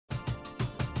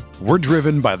We're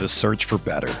driven by the search for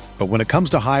better. But when it comes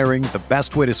to hiring, the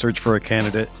best way to search for a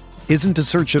candidate isn't to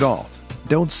search at all.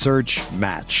 Don't search,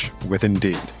 match with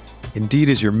Indeed. Indeed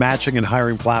is your matching and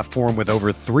hiring platform with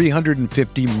over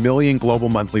 350 million global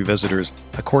monthly visitors,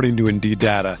 according to Indeed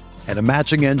data, and a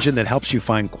matching engine that helps you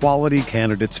find quality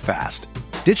candidates fast.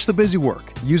 Ditch the busy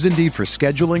work. Use Indeed for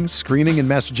scheduling, screening, and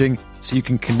messaging so you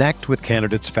can connect with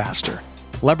candidates faster.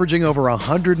 Leveraging over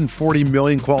 140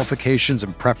 million qualifications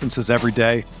and preferences every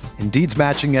day, Indeed's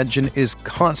matching engine is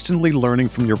constantly learning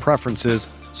from your preferences,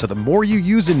 so the more you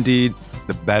use Indeed,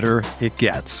 the better it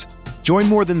gets. Join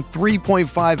more than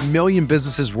 3.5 million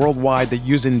businesses worldwide that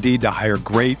use Indeed to hire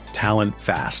great talent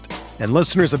fast. And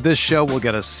listeners of this show will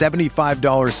get a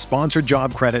 $75 sponsored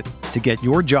job credit to get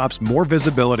your jobs more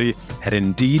visibility at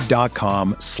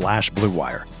Indeed.com/Blue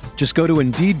Wire. Just go to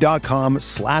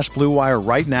Indeed.com/Blue Wire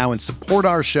right now and support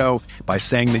our show by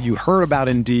saying that you heard about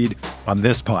Indeed on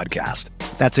this podcast.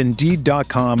 That's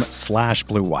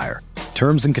Indeed.com/Blue Wire.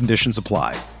 Terms and conditions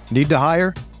apply. Need to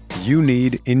hire? You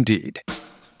need Indeed.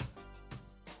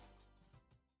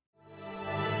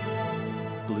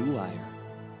 Blue Wire.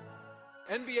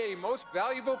 NBA Most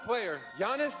Valuable Player,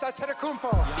 Giannis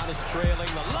Antetokounmpo. Giannis trailing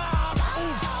the lob.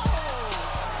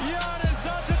 Giannis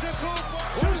Antetokounmpo.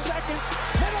 2 second.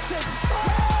 Middleton.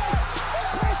 Yes!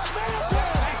 Chris Middleton.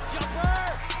 Nice jumper.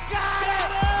 Got it.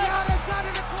 Giannis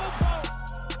Antetokounmpo.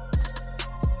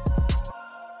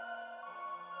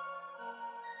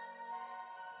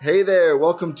 Hey there,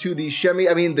 welcome to the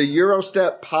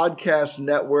Eurostep Podcast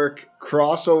Network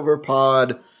crossover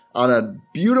pod on a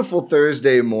beautiful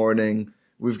Thursday morning.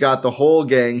 We've got the whole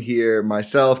gang here,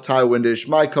 myself, Ty Windish,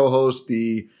 my co-host,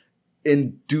 the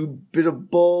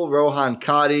indubitable Rohan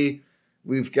Kadi.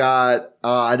 We've got,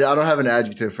 I don't have an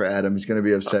adjective for Adam. He's going to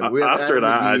be upset. We have After Adam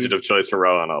that McGee. adjective choice for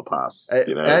Rohan, I'll pass.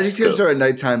 Adjectives are a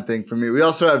nighttime thing for me. We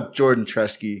also have Jordan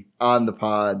Tresky on the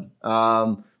pod.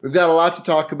 We've got a lot to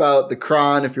talk about. The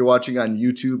Cron, if you're watching on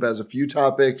YouTube, has a few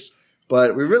topics,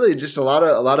 but we really just a lot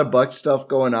of Bucks stuff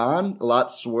going on, a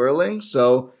lot swirling.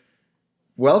 So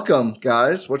welcome,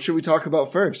 guys. What should we talk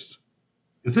about first?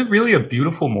 Is it really a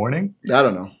beautiful morning? I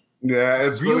don't know. Yeah,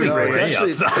 it's really No, great. it's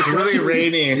actually- It's really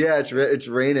rainy. Yeah, it's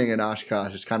raining in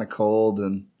Oshkosh. It's kind of cold,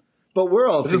 but we're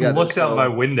all I just together. looked out my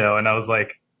window and I was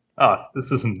like, oh,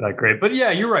 this isn't that great. But yeah,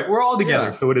 you're right. We're all together,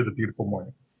 Yeah. so it is a beautiful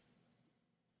morning.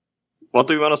 What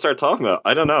do we want to start talking about?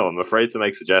 I don't know. I'm afraid to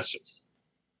make suggestions.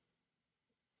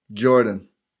 Jordan.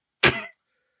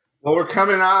 Well, we're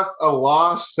coming off a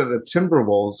loss to the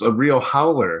Timberwolves, a real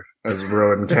howler, as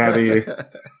Rowan Caddy.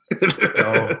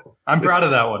 So I'm proud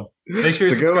of that one. Make sure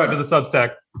you It's a good subscribe one. to the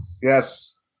Substack.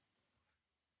 Yes.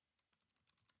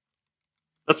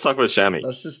 Let's talk about Shammy.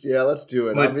 Let's do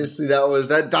it. Wait. Obviously,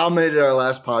 that dominated our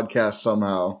last podcast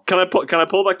somehow. Can I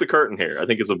pull back the curtain here? I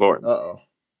think it's important. Uh-oh.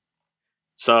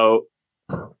 So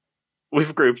we have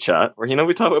a group chat where,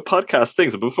 we talk about podcast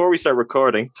things. But before we start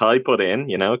recording, Ty put in,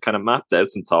 kind of mapped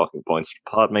out some talking points for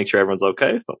the pod, make sure everyone's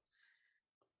okay with them.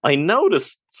 I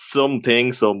noticed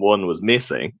something someone was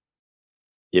missing,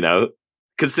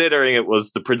 considering it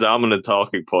was the predominant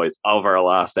talking point of our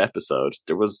last episode.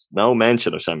 There was no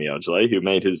mention of Semi Ojeleye, who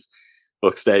made his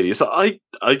Bucks debut. So I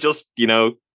just,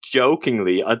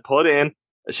 jokingly, I put in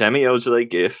a Semi Ojeleye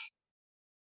gif,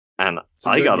 and It's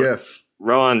a good gif.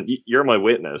 Ron, you're my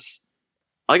witness.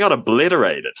 I got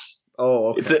obliterated. Oh,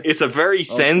 okay. It's a very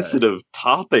sensitive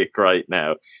topic right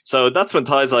now. So that's when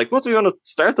Ty's like, what do we want to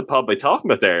start the pod by talking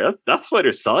about there? That's why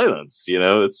there's silence,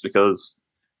 It's because,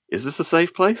 is this a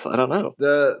safe place? I don't know.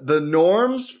 The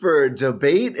norms for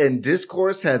debate and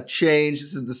discourse have changed.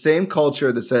 This is the same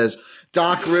culture that says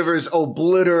Doc Rivers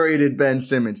obliterated Ben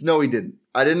Simmons. No, he didn't.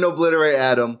 I didn't obliterate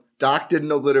Adam. Doc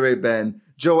didn't obliterate Ben.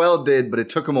 Joel did, but it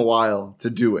took him a while to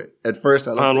do it. At first,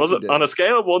 I don't think Was he it did. on a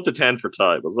scale of 1 to 10 for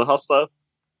Ty? Was it hostile?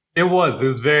 It was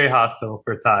very hostile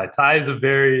for Ty. Ty is a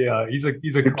very he's a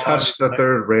You touched the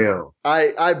third rail.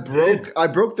 I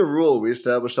broke the rule we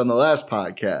established on the last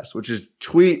podcast, which is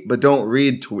tweet but don't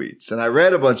read tweets. And I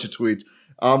read a bunch of tweets.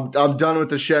 I'm done with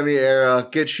the Shemi era.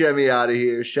 Get Shemi out of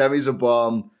here. Shemi's a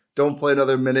bum. Don't play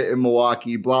another minute in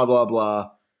Milwaukee. Blah blah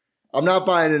blah. I'm not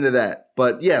buying into that.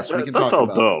 But yes, we can That's talk all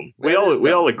about dumb. it.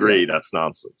 We all agree that's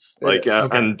nonsense. It is.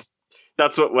 And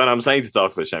that's what when I'm saying to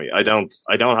talk about Shemi, I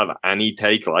don't have any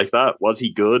take like that. Was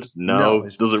he good? No.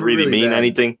 it's Does it really really mean bad.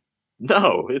 anything?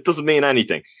 No, it doesn't mean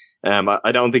anything.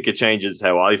 I don't think it changes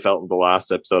how I felt in the last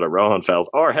episode, or Rohan felt,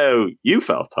 or how you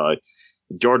felt, Ty.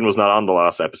 Jordan was not on the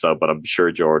last episode, but I'm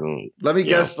sure Jordan. Let me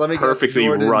guess. Perfectly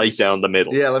Jordan's, right down the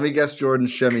middle. Yeah, let me guess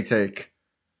Jordan's Shemi take.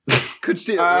 Could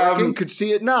see it working, could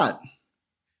see it not.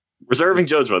 Reserving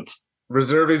judgment.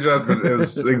 Reserving judgment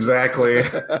is exactly.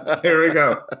 Here we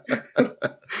go.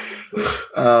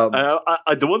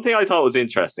 The one thing I thought was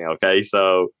interesting, okay,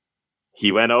 so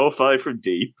he went 0-5 from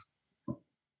deep.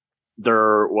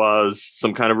 There was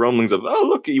some kind of rumblings of, oh,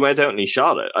 look, he went out and he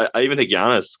shot it. I even think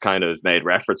Giannis kind of made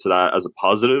reference to that as a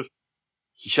positive.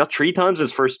 He shot 3 times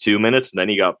his first 2 minutes, and then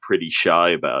he got pretty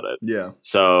shy about it. Yeah.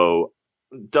 So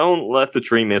don't let the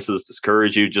 3 misses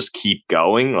discourage you. Just keep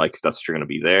going, like, if that's what you're going to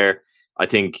be there. I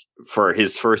think for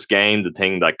his first game, the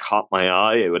thing that caught my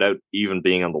eye, without even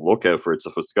being on the lookout for it,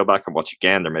 so if I was to go back and watch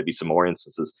again, there may be some more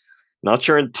instances. Not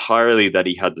sure entirely that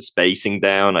he had the spacing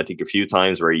down. I think a few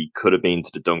times where he could have been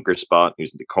to the dunker spot, he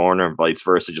was in the corner and vice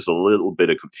versa, just a little bit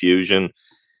of confusion.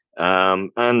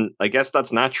 And I guess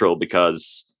that's natural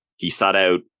because he sat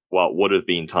out what would have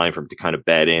been time for him to kind of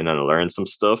bed in and learn some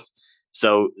stuff.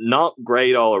 So not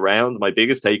great all around. My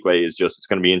biggest takeaway is just it's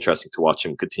going to be interesting to watch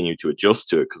him continue to adjust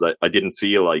to it, because I didn't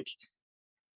feel like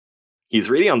he's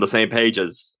really on the same page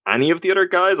as any of the other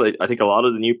guys. I think a lot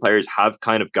of the new players have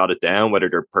kind of got it down. Whether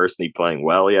they're personally playing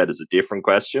well yet is a different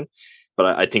question. But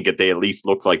I think that they at least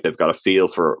look like they've got a feel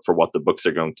for what the Bucks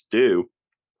are going to do.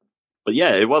 But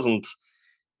yeah, it wasn't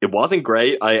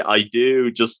great. I do,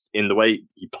 just in the way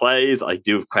he plays, I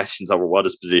do have questions over what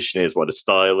his position is, what his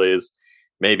style is.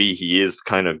 Maybe he is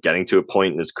kind of getting to a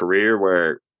point in his career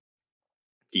where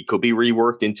he could be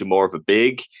reworked into more of a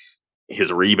big.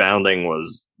 His rebounding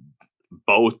was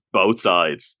both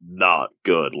sides not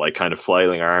good, like kind of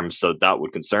flailing arms. So that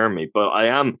would concern me. But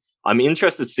I'm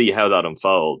interested to see how that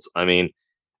unfolds. I mean,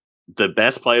 the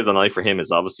best play of the night for him is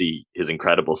obviously his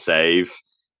incredible save.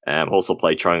 Also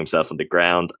play throwing himself on the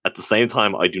ground. At the same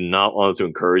time, I do not want to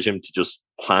encourage him to just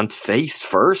plant face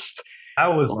first.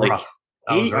 That was rough.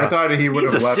 I thought he would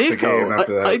have left the game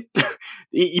after that.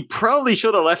 He probably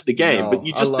should have left the game, but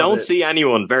you just don't see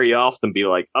anyone very often be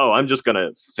like, oh, I'm just going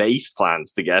to face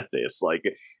plant to get this. Like,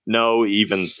 no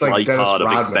even slight thought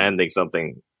of extending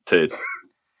something to,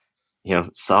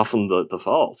 soften the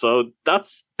fall. So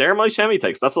they're my Shemi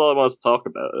takes. That's all I want to talk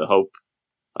about.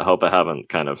 I hope I haven't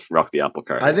kind of rocked the apple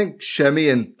cart. I think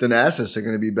Shemi and Thanasis are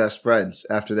going to be best friends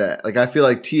after that. Like, I feel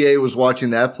like TA was watching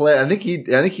that play. I think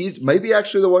he's maybe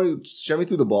actually the one who Shemi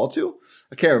threw the ball to.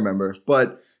 I can't remember,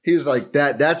 but he was like,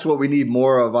 that's what we need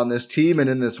more of on this team and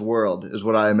in this world, is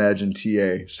what I imagine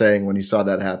TA saying when he saw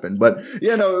that happen. But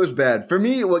it was bad for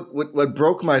me. What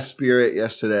broke my spirit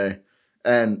yesterday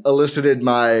and elicited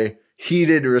my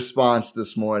heated response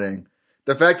this morning,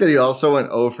 the fact that he also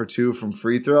went 0 for 2 from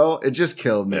free throw, it just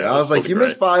killed me. Yeah, I was like, you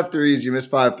missed 5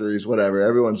 threes, whatever.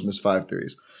 Everyone's missed 5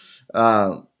 threes.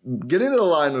 Getting to the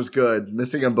line was good.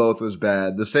 Missing them both was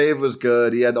bad. The save was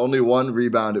good. He had only 1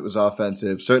 rebound. It was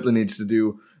offensive. Certainly needs to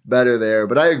do better there.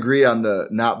 But I agree on the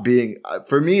not being,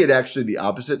 for me, it actually the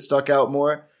opposite stuck out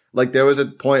more. Like, there was a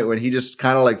point when he just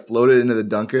kind of like floated into the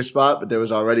dunker spot, but there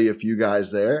was already a few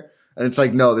guys there. And it's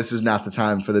like, no, this is not the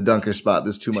time for the dunker spot.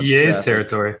 There's too much TA's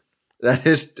territory. That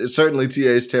is certainly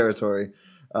TA's territory.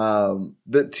 The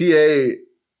TA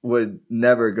would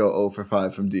never go 0 for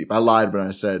 5 from deep. I lied when I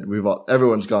said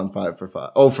everyone's gone 5 for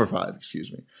 5. 0 for 5,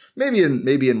 excuse me.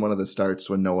 Maybe in one of the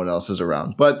starts when no one else is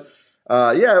around. But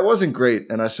it wasn't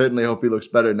great, and I certainly hope he looks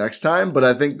better next time. But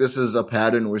I think this is a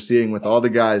pattern we're seeing with all the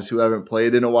guys who haven't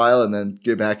played in a while and then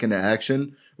get back into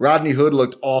action. Rodney Hood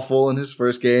looked awful in his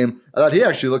first game. I thought he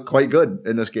actually looked quite good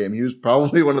in this game. He was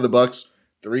probably one of the Bucks'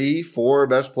 3-4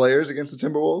 best players against the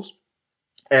Timberwolves.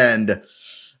 And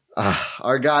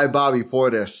our guy Bobby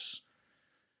Portis,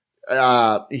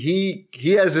 he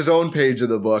has his own page of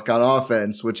the book on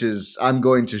offense, which is I'm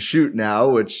going to shoot now,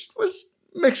 which was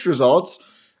mixed results.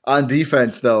 On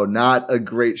defense, though, not a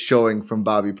great showing from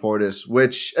Bobby Portis,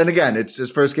 and again, it's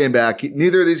his first game back.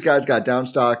 Neither of these guys got down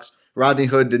stocks. Rodney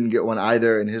Hood didn't get one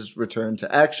either in his return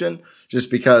to action,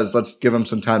 just because let's give him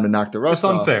some time to knock the rust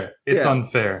off. It's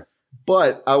unfair.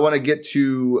 But I want to get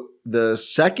to the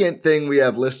second thing we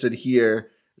have listed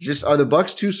here. Just, are the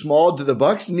Bucks too small? Do the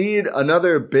Bucks need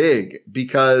another big?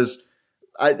 Because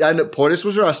I know Portis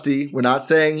was rusty. We're not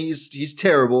saying he's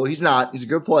terrible. He's not. He's a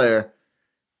good player.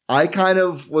 I kind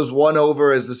of was won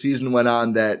over as the season went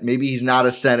on that maybe he's not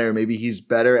a center. Maybe he's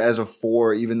better as a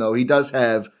 4, even though he does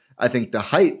have, I think, the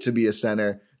height to be a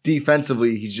center.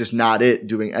 Defensively, he's just not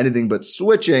doing anything but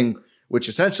switching, which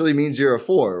essentially means you're a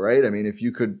 4, right? I mean, if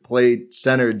you could play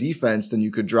center defense, then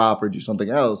you could drop or do something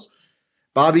else.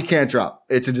 Bobby can't drop.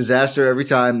 It's a disaster every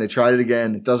time. They tried it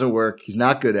again. It doesn't work. He's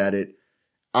not good at it.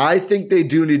 I think they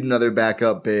do need another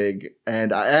backup big,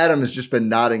 and Adam has just been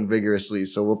nodding vigorously,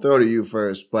 so we'll throw to you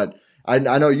first. But I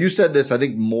know you said this, I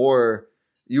think more,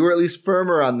 you were at least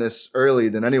firmer on this early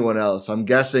than anyone else. I'm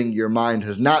guessing your mind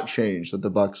has not changed that the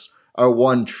Bucks are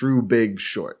one true big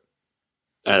short.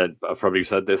 I've probably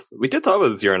said this. We did talk about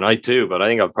this the other night too, but I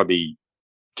think I've probably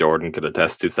Jordan could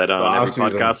attest to said on every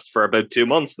podcast for about 2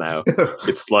 months now.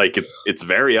 It's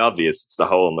very obvious. It's the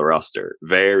hole in the roster.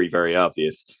 Very, very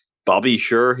obvious. Bobby,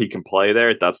 sure, he can play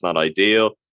there. That's not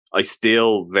ideal. I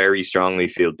still very strongly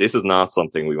feel this is not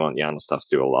something we want Giannis to have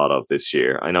to do a lot of this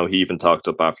year. I know he even talked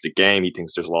up after the game. He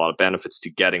thinks there's a lot of benefits to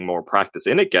getting more practice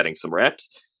in it, getting some reps.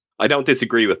 I don't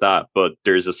disagree with that, but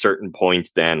there's a certain point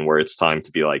then where it's time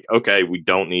to be like, okay, we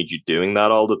don't need you doing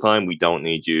that all the time. We don't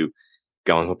need you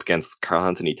going up against Karl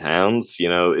Anthony Towns. You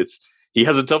know, he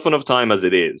has a tough enough time as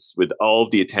it is with all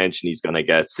of the attention he's going to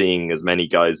get, seeing as many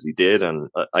guys as he did. And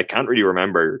I can't really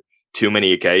remember too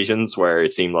many occasions where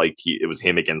it seemed like it was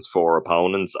him against 4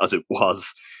 opponents as it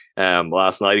was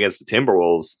last night against the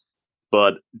Timberwolves.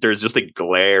 But there's just a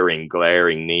glaring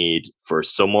need for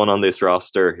someone on this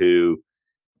roster who,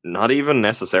 not even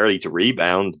necessarily to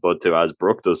rebound, but to, as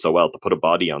Brook does so well, to put a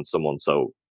body on someone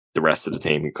so the rest of the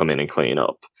team can come in and clean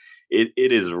up. It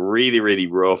is really, really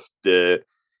rough.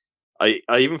 I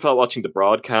even felt watching the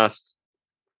broadcast.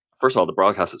 First of all, the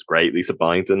broadcast is great. Lisa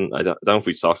Byington, I don't know if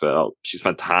we've talked about it. She's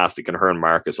fantastic. And her and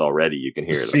Marcus already, you can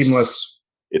hear it. Seamless.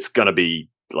 It's going to be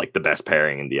like the best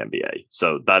pairing in the NBA.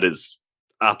 So that is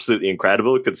absolutely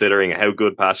incredible, considering how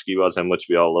good Paschke was, how much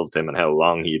we all loved him, and how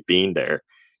long he had been there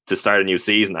to start a new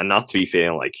season, and not to be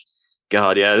feeling like,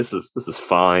 God, yeah, this is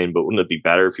fine, but wouldn't it be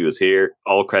better if he was here?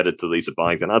 All credit to Lisa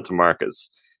Byington, not to Marcus.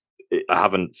 I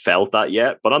haven't felt that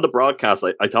yet, but on the broadcast,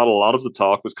 I thought a lot of the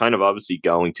talk was kind of obviously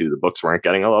going to the Bucks weren't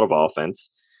getting a lot of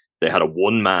offense. They had a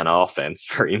one-man offense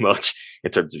very much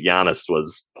in terms of Giannis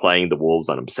was playing the Wolves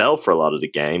on himself for a lot of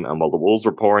the game, and while the Wolves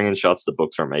were pouring in shots, the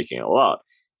Bucks were making a lot.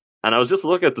 And I was just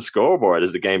looking at the scoreboard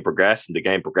as the game progressed,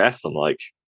 I'm like,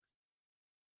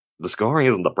 the scoring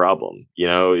isn't the problem. You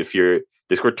know,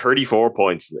 they scored 34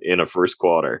 points in a first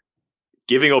quarter,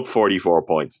 giving up 44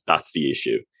 points, that's the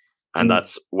issue. And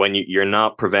that's when you're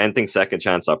not preventing second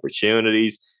chance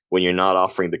opportunities, when you're not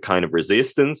offering the kind of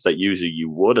resistance that usually you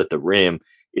would at the rim.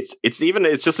 It's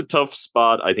just a tough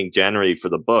spot, I think, generally for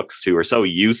the Bucks, who are so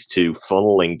used to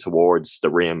funneling towards the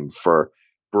rim for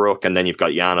Brook, and then you've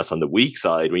got Giannis on the weak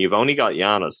side. When you've only got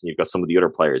Giannis and you've got some of the other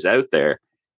players out there,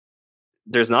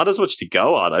 there's not as much to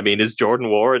go on. I mean, is Jordan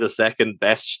Ward the second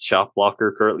best shot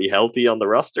blocker currently healthy on the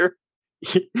roster?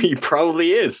 He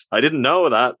probably is. I didn't know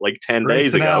that like 10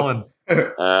 days ago.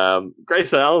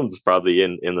 Grayson Allen's probably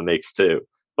in the mix too.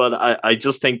 But I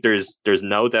just think there's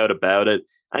no doubt about it.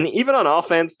 And even on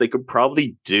offense, they could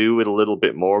probably do it a little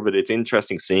bit more, but it's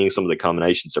interesting seeing some of the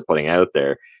combinations they're putting out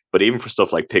there. But even for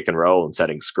stuff like pick and roll and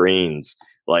setting screens,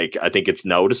 like I think it's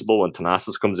noticeable when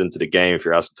Thanasis comes into the game. If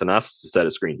you're asking Thanasis to set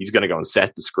a screen, he's going to go and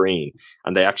set the screen.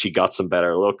 And they actually got some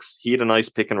better looks. He had a nice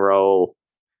pick and roll.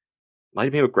 Might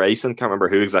have been with Grayson. Can't remember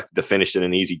who exactly that finished in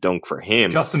an easy dunk for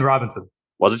him. Justin Robinson.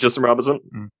 Was it Justin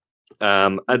Robinson?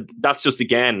 And that's just,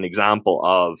 again, an example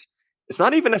of, it's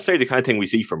not even necessarily the kind of thing we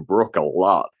see from Brook a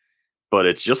lot, but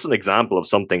it's just an example of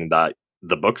something that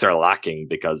the Bucks are lacking,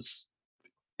 because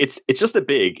it's just a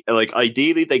big, like,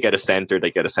 ideally they get a center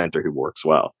who works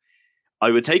well.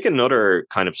 I would take another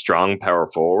kind of strong power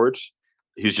forward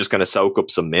who's just going to soak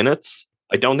up some minutes.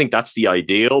 I don't think that's the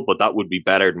ideal, but that would be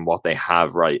better than what they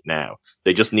have right now.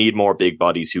 They just need more big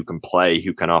bodies who can play,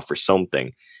 who can offer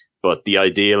something. But the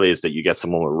ideal is that you get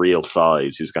someone with real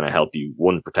size who's going to help you,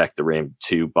 1, protect the rim,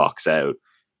 2, box out.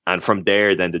 And from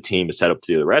there, then the team is set up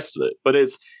to do the rest of it. But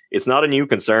it's not a new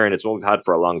concern. It's what we've had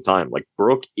for a long time. Like,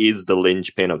 Brook is the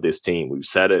linchpin of this team. We've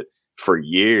said it for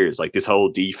years. Like, this whole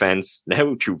defense,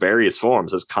 now through various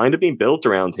forms, has kind of been built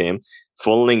around him,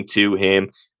 funneling to him.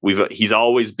 He's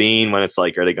always been, when it's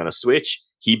like, are they going to switch?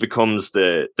 He becomes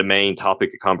the main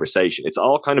topic of conversation. It's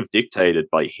all kind of dictated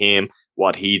by him,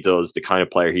 what he does, the kind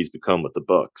of player he's become with the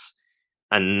Bucks.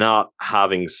 And not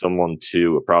having someone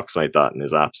to approximate that in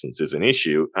his absence is an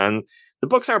issue. And the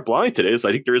Bucks aren't blind to this.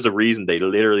 I think there is a reason they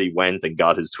literally went and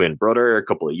got his twin brother a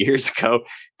couple of years ago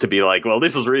to be like, well,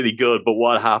 this is really good, but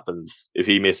what happens if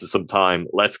he misses some time?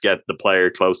 Let's get the player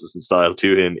closest in style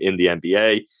to him in the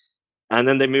NBA. And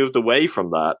then they moved away from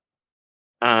that.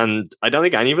 And I don't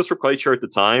think any of us were quite sure at the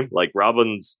time. Like,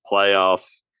 Robin's playoff,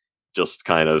 just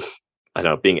kind of, I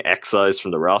don't know, being excised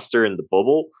from the roster in the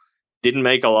bubble didn't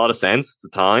make a lot of sense at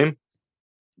the time.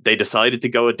 They decided to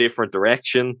go a different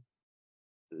direction.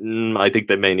 I think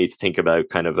they may need to think about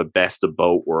kind of a best of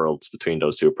both worlds between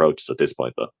those two approaches at this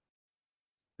point, though.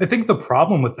 I think the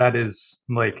problem with that is,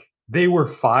 like, they were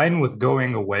fine with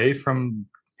going away from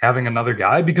having another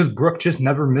guy because Brook just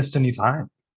never missed any time.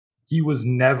 He was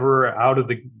never out of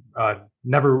the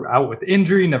never out with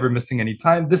injury, never missing any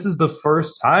time. This is the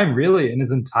first time really in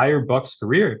his entire Bucks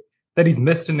career that he's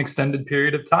missed an extended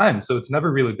period of time. So it's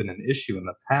never really been an issue in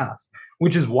the past,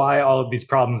 which is why all of these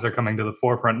problems are coming to the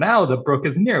forefront now that Brook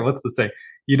isn't here. What's the say?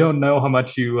 You don't know how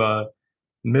much you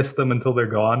miss them until they're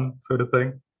gone, sort of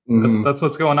thing. Mm-hmm. That's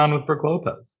what's going on with Brook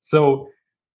Lopez. So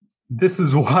this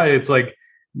is why it's like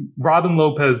Robin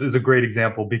Lopez is a great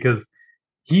example, because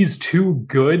he's too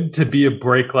good to be a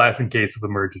break glass in case of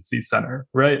emergency center,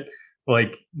 right?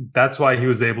 Like, that's why he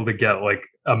was able to get like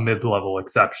a mid-level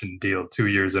exception deal 2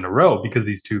 years in a row, because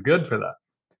he's too good for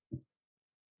that.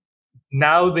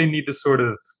 Now they need to sort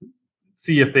of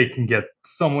see if they can get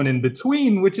someone in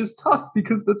between, which is tough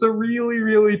because that's a really,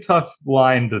 really tough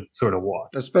line to sort of walk.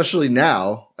 Especially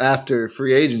now, after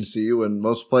free agency, when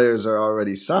most players are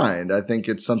already signed. I think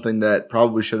it's something that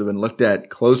probably should have been looked at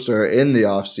closer in the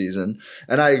offseason.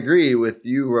 And I agree with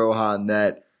you, Rohan,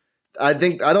 that I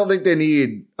don't think they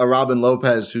need a Robin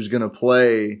Lopez who's going to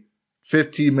play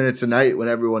 15 minutes a night when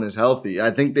everyone is healthy.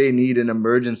 I think they need an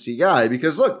emergency guy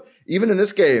because, look, even in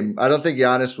this game, I don't think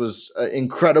Giannis was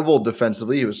incredible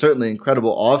defensively. He was certainly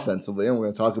incredible offensively, and we're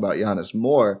going to talk about Giannis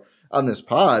more on this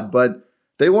pod, but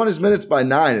they won his minutes by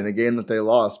 9 in a game that they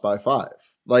lost by 5.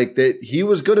 Like, he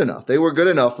was good enough. They were good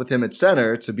enough with him at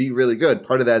center to be really good.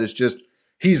 Part of that is just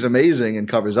he's amazing and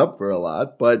covers up for a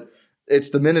lot, but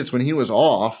it's the minutes when he was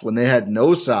off, when they had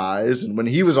no size, and when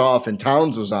he was off and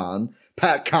Towns was on,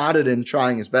 Pat Connaughton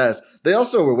trying his best. They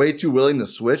also were way too willing to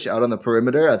switch out on the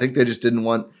perimeter. I think they just didn't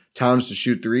want Towns to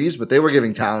shoot threes, but they were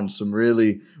giving Towns some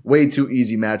really way too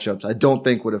easy matchups. I don't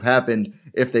think would have happened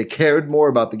if they cared more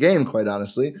about the game, quite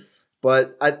honestly.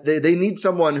 But they need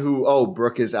someone who,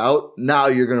 Brook is out. Now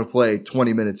you're going to play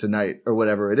 20 minutes a night or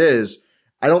whatever it is.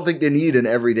 I don't think they need an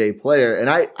everyday player. And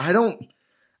I don't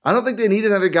think they need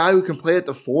another guy who can play at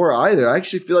the 4 either. I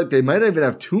actually feel like they might even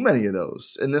have too many of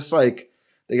those. And this, like,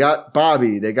 they got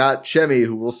Bobby, they got Shemi,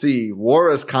 who we'll see.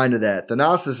 Wara's kind of that.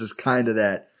 Thanasis is kind of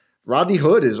that. Rodney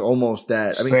Hood is almost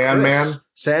that. I mean,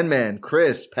 Sandman,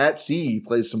 Chris, Pat C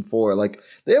plays some 4. Like,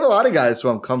 they have a lot of guys who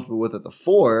I'm comfortable with at the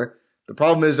 4. The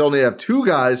problem is they only have 2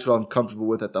 guys who I'm comfortable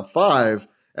with at the 5.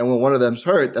 And when one of them's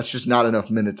hurt, that's just not enough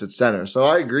minutes at center. So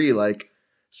I agree, like,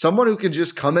 someone who can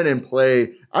just come in and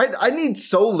play. I need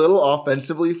so little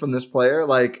offensively from this player.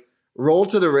 Like, roll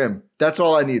to the rim. That's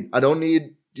all I need.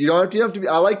 You don't have to be,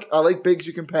 I like bigs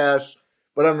you can pass,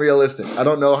 but I'm realistic. I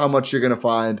don't know how much you're going to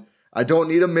find. I don't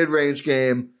need a mid-range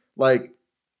game, like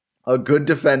a good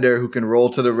defender who can roll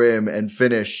to the rim and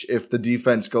finish if the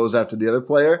defense goes after the other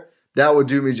player. That would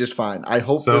do me just fine. I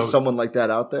hope there's someone like that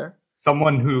out there.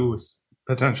 Someone who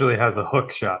potentially has a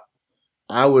hook shot.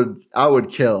 I would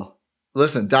kill.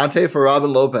 Listen, Dante for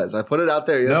Robin Lopez. I put it out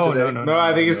there yesterday. No,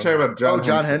 I think he's talking about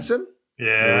John Henson?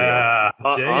 Yeah.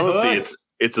 Honestly,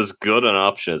 it's as good an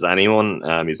option as anyone.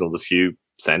 He's one of the few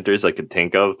centers I could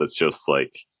think of that's just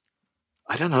like,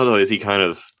 I don't know though, is he kind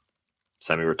of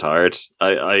semi-retired?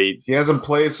 He hasn't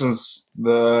played since he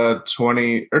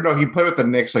played with the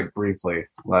Knicks like briefly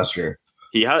last year.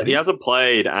 He hasn't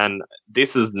played, and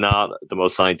this is not the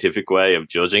most scientific way of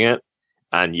judging it.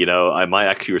 And I might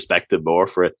actually respect him more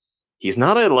for it. He's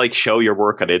not a like show your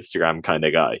work on Instagram kind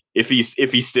of guy. If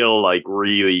he's still like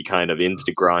really kind of into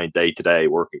the grind day to day,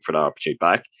 working for the opportunity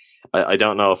back, I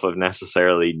don't know if I've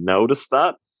necessarily noticed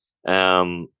that.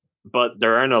 But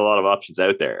there aren't a lot of options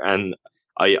out there, and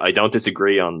I don't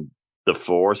disagree on the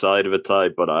 4 side of it, Ty.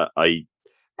 But I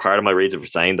part of my reason for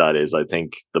saying that is I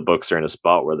think the Bucks are in a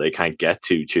spot where they can't get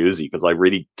too choosy, because I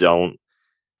really don't.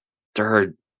 There are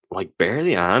like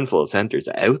barely a handful of centers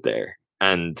out there,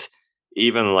 and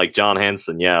even like John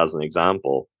Henson, as an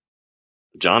example,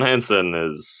 John Henson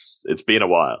it's been a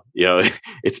while.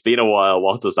 It's been a while.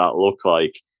 What does that look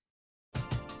like?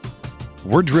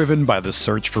 We're driven by the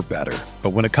search for better.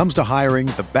 But when it comes to hiring,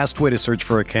 the best way to search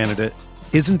for a candidate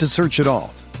isn't to search at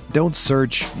all. Don't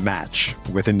search, match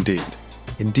with Indeed.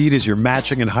 Indeed is your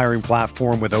matching and hiring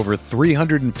platform with over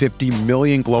 350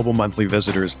 million global monthly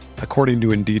visitors, according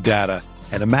to Indeed data,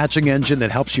 and a matching engine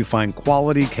that helps you find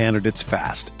quality candidates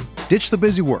fast. Ditch the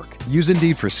busy work. Use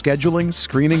Indeed for scheduling,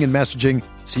 screening, and messaging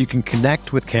so you can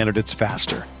connect with candidates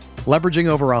faster. Leveraging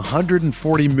over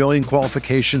 140 million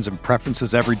qualifications and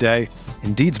preferences every day,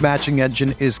 Indeed's matching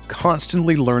engine is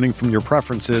constantly learning from your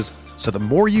preferences, so the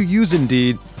more you use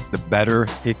Indeed, the better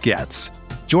it gets.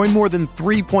 Join more than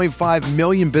 3.5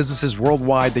 million businesses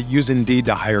worldwide that use Indeed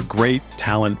to hire great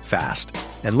talent fast.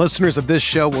 And listeners of this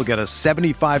show will get a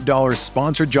 $75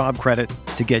 sponsored job credit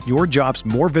to get your jobs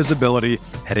more visibility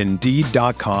at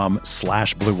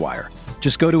Indeed.com/Blue Wire.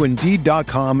 Just go to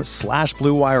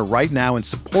Indeed.com/Blue Wire right now and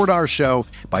support our show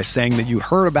by saying that you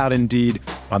heard about Indeed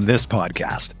on this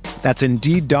podcast. That's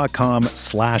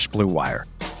Indeed.com/Blue Wire.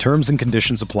 Terms and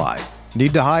conditions apply.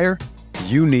 Need to hire?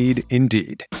 You need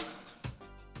Indeed.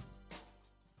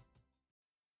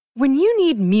 When you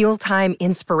need mealtime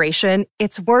inspiration,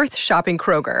 it's worth shopping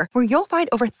Kroger, where you'll find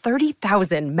over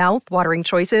 30,000 mouth-watering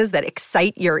choices that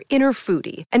excite your inner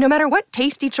foodie. And no matter what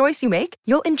tasty choice you make,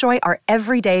 you'll enjoy our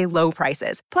everyday low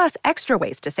prices, plus extra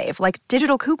ways to save, like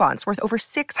digital coupons worth over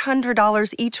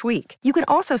 $600 each week. You can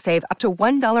also save up to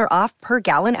 $1 off per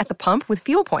gallon at the pump with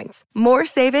fuel points. More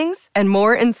savings and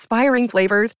more inspiring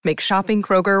flavors make shopping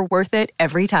Kroger worth it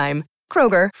every time.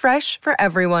 Kroger, fresh for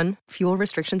everyone. Fuel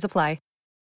restrictions apply.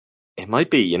 It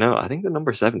might be, I think the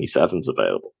number 77 is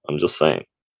available. I'm just saying.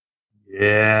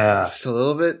 Yeah. Just a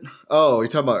little bit. Oh, you're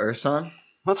talking about Ursan? I'm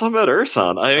not talking about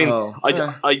Ursan. I mean,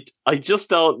 I just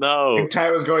don't know. I think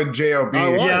Ty was going J-O-B.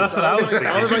 Yeah, that's what I was thinking.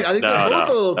 I was like, I think they're both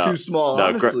a little too small,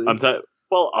 honestly.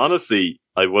 Well, honestly,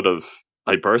 I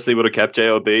personally would have kept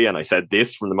J.O.B. and I said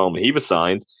this from the moment he was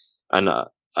signed. And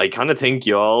I kind of think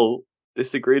you all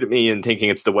disagreed with me in thinking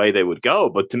it's the way they would go.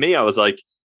 But to me, I was like,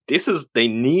 they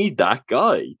need that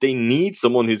guy. They need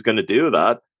someone who's going to do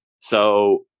that.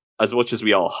 So as much as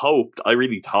we all hoped, I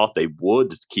really thought they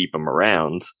would keep him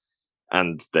around,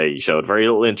 and they showed very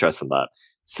little interest in that.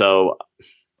 So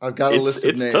I've got a list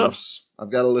of names. Tough.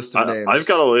 I've got a list of names. I've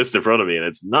got a list in front of me, and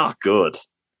it's not good.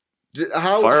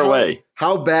 Far away.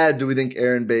 How bad do we think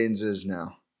Aaron Baines is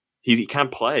now? He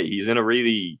can't play. He's in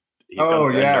He's got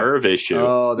a nerve issue.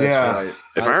 Oh, that's right.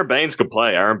 If Aaron Baines could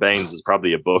play, Aaron Baines is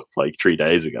probably a book like 3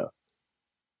 days ago.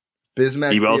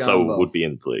 Bismack he also Biyombo would be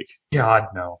in the league. God,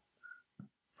 no.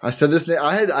 I said this name.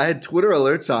 I had Twitter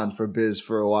alerts on for Biz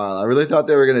for a while. I really thought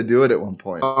they were going to do it at one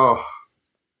point. Oh,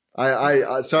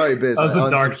 I sorry, Biz. That was a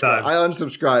dark time. I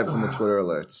unsubscribed from the Twitter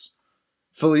alerts.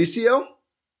 Felicio?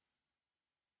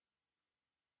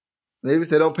 Maybe if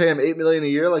they don't pay him $8 million a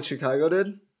year like Chicago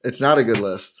did, it's not a good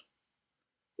list.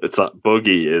 It's not.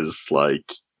 Boogie is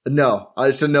like no.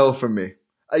 It's a no from me.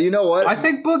 You know what? I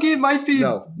think Boogie might be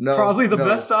probably the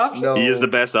best option. No, he is the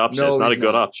best option. It's not a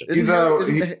good option.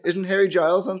 Isn't Harry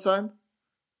Giles unsigned?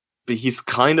 But he's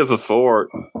kind of a 4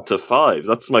 to 5.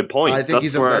 That's my point. I think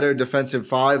he's a better defensive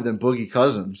 5 than Boogie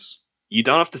Cousins. You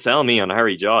don't have to sell me on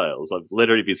Harry Giles. I've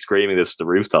literally been screaming this to the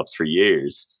rooftops for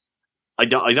years. I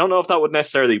don't know if that would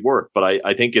necessarily work, but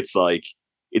I think it's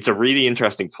a really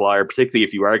interesting flyer, particularly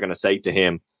if you are going to say to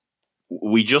him,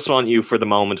 we just want you for the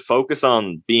moment, focus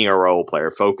on being a role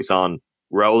player, focus on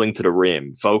rolling to the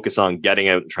rim, focus on getting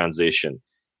out in transition.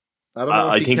 I don't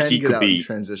know if he can get out in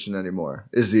transition anymore,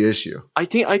 is the issue. I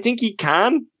think he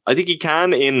can. I think he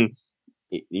can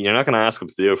you're not going to ask him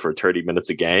to do it for 30 minutes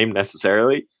a game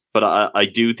necessarily, but I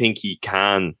do think he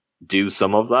can do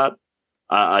some of that.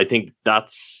 I think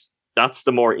that's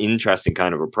the more interesting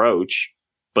kind of approach.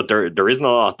 But there isn't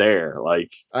a lot there.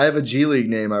 Like, I have a G League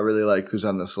name I really like who's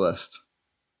on this list.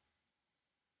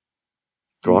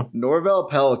 Go on. Norvel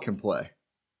Pell can play.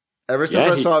 Ever since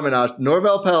I saw him in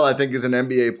Norvel Pell, I think is an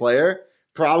NBA player.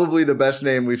 Probably the best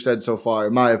name we've said so far,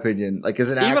 in my opinion. Like, as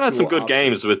an he even had some good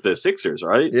games with the Sixers,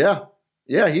 right? Yeah.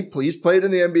 He's played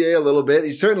in the NBA a little bit.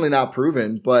 He's certainly not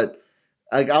proven, but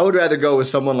like I would rather go with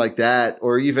someone like that,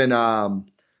 or even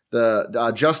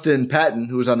the Justin Patton,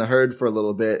 who was on the Herd for a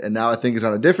little bit, and now I think is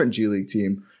on a different G League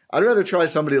team. I'd rather try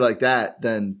somebody like that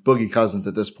than Boogie Cousins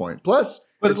at this point. Plus,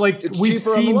 but it's cheaper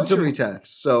on the luxury tax.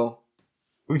 So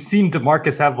we've seen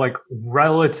DeMarcus have like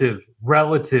relative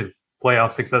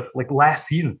playoff success like last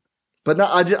season. But no,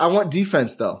 I want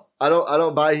defense though. I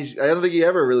don't buy. I don't think he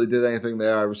ever really did anything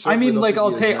there.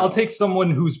 I'll take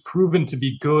someone who's proven to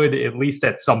be good at least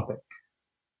at something.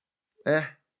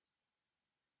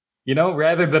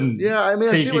 Rather than I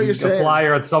see what you're saying. A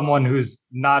flyer at someone who's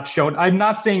not shown. I'm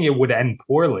not saying it would end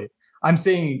poorly. I'm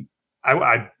saying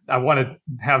I want to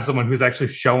have someone who's actually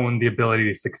shown the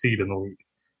ability to succeed in the league.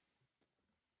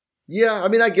 Yeah, I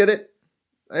mean, I get it.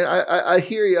 I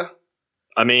hear you.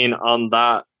 I mean, on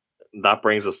that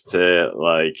brings us to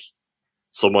like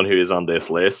someone who is on this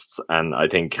list, and I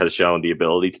think has shown the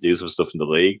ability to do some stuff in the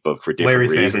league, but for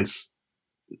different reasons.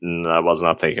 I was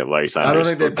not thinking of Larry Sanders. I don't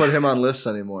think they put him on lists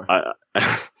anymore.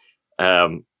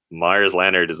 Myers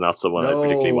Leonard is not someone I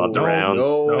particularly want around.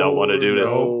 Don't want to do that.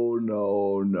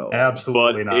 No.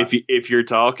 Absolutely but not. If you're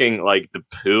talking like the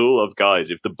pool of guys,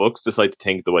 if the Bucks decide to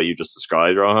think the way you just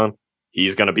described, Rohan,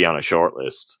 he's going to be on a short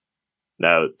list.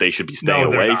 Now they should be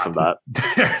staying away from that.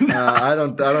 I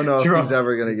don't know if he's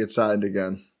ever going to get signed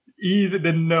again. He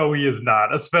is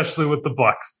not, especially with the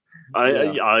Bucks.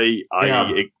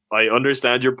 I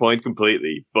understand your point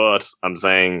completely, but I'm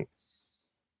saying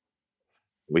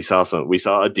We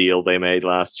saw a deal they made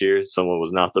last year. Someone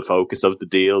was not the focus of the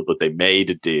deal, but they made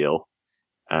a deal,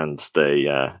 and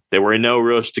they were in no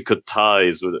rush to cut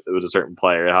ties with a certain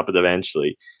player. It happened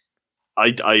eventually.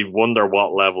 I wonder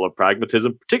what level of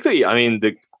pragmatism, particularly. I mean,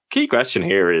 the key question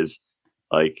here is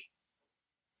like,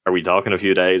 are we talking a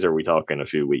few days? Or are we talking a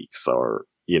few weeks? Or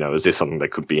is this something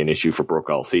that could be an issue for Brook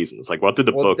all season? It's like, what did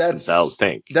the Bucks themselves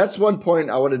think? That's one point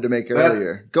I wanted to make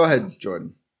earlier. Go ahead,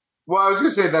 Jordan. Well, I was going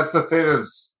to say that's the thing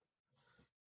is,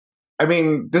 I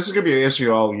mean, this is going to be an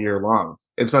issue all year long.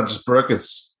 It's not just Brook.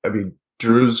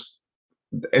 Drew's.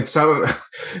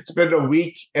 It's been a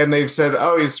week, and they've said,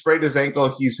 "Oh, he's sprained his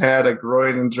ankle. He's had a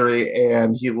groin injury,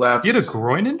 and he left." He had a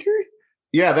groin injury?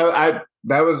 Yeah, that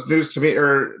was news to me.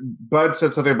 Or Bud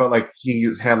said something about like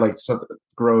he's had like some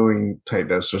growing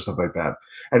tightness or something like that,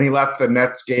 and he left the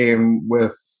Nets game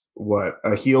with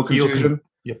a heel contusion.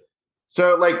 Yep.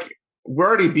 So like we're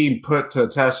already being put to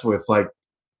the test with like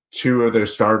two of their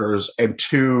starters and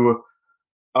two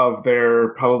of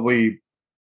their probably.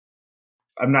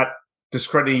 I'm not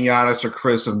discrediting Giannis or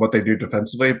Chris and what they do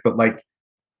defensively, but like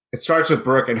it starts with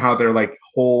Brook and how they're like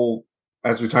whole,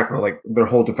 as we talked about, like their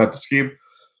whole defensive scheme.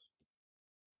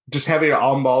 Just having an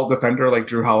on-ball defender like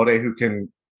Drew Holiday who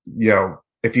can,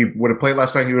 if he would have played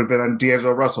last night, he would have been on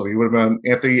D'Angelo Russell. He would have been on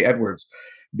Anthony Edwards.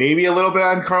 Maybe a little bit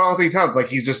on Karl-Anthony Towns. Like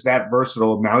he's just that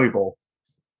versatile and malleable.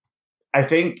 I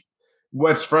think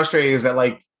what's frustrating is that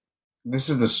like this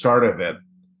is the start of it.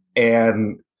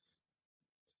 And,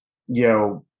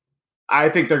 I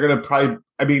think they're going to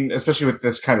probably, especially with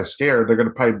this kind of scare, they're going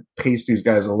to probably pace these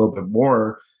guys a little bit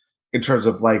more in terms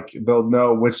of like, they'll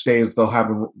know which days they'll have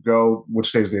them go,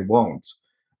 which days they won't.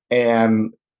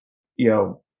 And,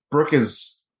 Brook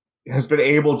has been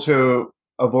able to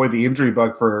avoid the injury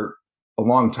bug for a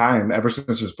long time, ever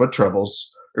since his foot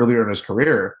troubles earlier in his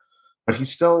career. But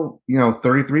he's still,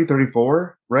 33,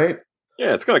 34, right?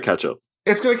 Yeah, it's going to catch up.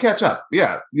 It's going to catch up.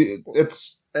 Yeah. He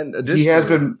has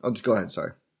been. I'll just go ahead.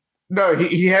 Sorry. No,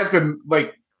 he has been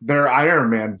like their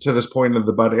Iron Man to this point of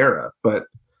the Bud era, but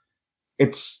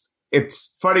it's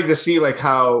funny to see like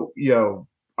how,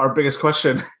 our biggest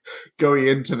question going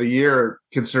into the year,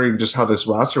 considering just how this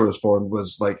roster was formed,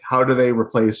 was like, how do they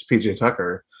replace PJ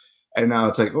Tucker? And now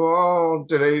it's like, well,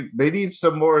 they need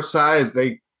some more size.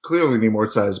 They clearly need more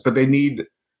size, but they need,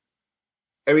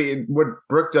 what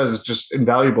Brook does is just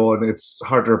invaluable, and it's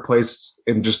hard to replace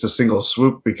in just a single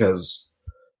swoop because,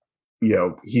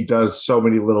 he does so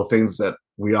many little things that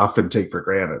we often take for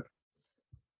granted.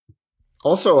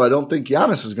 Also, I don't think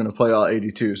Giannis is going to play all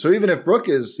 82. So even if Brook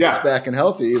is back and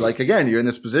healthy, like again, you're in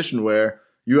this position where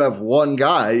you have one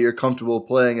guy you're comfortable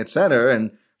playing at center,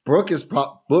 and Brook is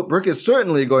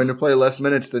certainly going to play less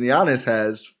minutes than Giannis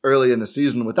has early in the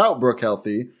season without Brook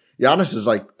healthy. Giannis is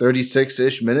like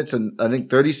 36-ish minutes, and I think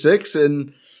 36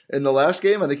 in the last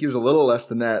game. I think he was a little less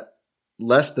than that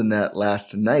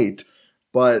last night.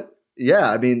 But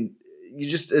yeah, you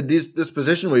just this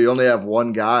position where you only have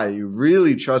one guy you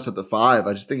really trust at the 5,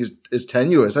 I just think is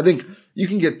tenuous. I think you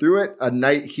can get through it a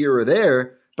night here or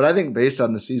there, but I think based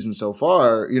on the season so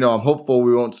far, I'm hopeful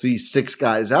we won't see 6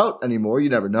 guys out anymore. You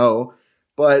never know.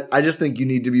 But I just think you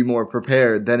need to be more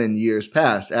prepared than in years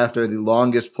past. After the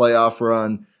longest playoff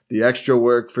run, the extra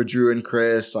work for Drew and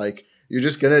Chris, like you're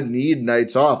just going to need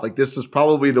nights off. Like this is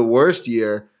probably the worst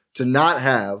year to not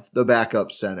have the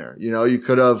backup center. You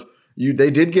could have,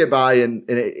 they did get by in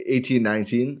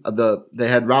 18-19. They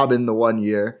had Robin the 1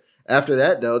 year. After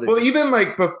that though, even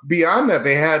like beyond that,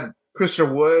 they had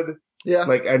Christian Wood. Yeah.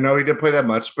 Like I know he didn't play that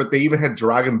much, but they even had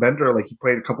Dragan Bender. Like he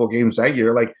played a couple of games that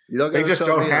year. Like they just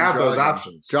don't have those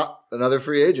options. Drop another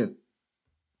free agent.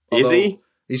 Is he?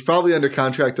 He's probably under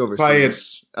contract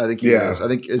overseas. I think he is. I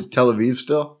think is Tel Aviv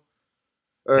still.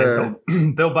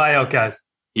 They'll buy out guys.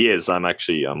 He is. I'm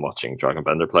watching Dragan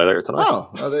Bender play later tonight.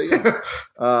 Oh, there you go.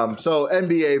 So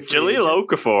NBA free Jahlil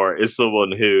Okafor is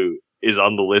someone who is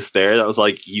on the list there. That was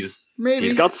like he's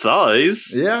got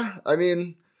size. Yeah,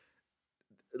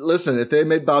 listen, if they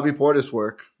made Bobby Portis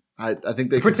work, I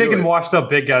think they. If we're taking washed up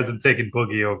big guys, I'm taking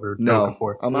Boogie over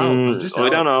Okafor. I'm out. I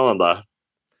don't know on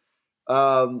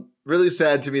that. Really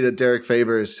sad to me that Derek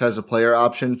Favors has a player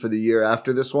option for the year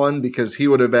after this one, because he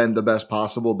would have been the best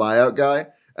possible buyout guy.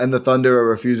 And the Thunder are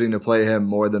refusing to play him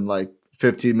more than like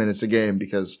 15 minutes a game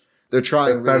because they're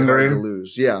trying really hard to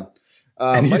lose. Yeah.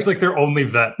 And he's like their only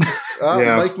vet.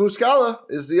 Mike Muscala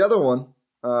is the other one.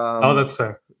 That's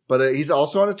fair. But he's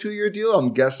also on a 2-year deal.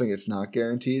 I'm guessing it's not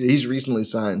guaranteed. He's recently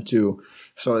signed too.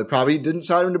 So they probably didn't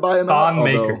sign him to buy him out.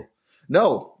 Maker.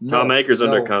 No. Thon Maker's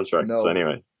under contract. So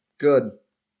anyway. Good.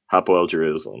 Hapoel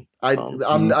Jerusalem. I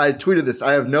tweeted this.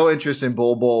 I have no interest in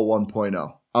Bol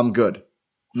 1.0. I'm good.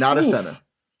 Not a center.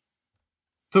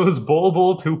 So is Bol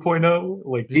Bol 2.0?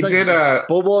 Like He did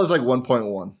Bol Bol is like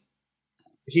 1.1.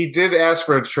 He did ask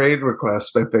for a trade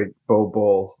request, I think, Bol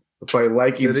Bol, by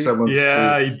liking someone's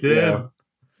tweet. He did. Yeah.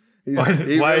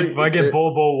 Why get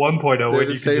Bol Bol 1.0 when you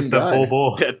can just have Bol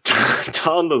Bol? Yeah,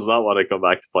 Don does not want to come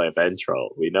back to play a bench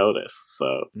role. We know this.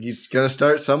 So he's gonna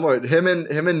start somewhere. Him and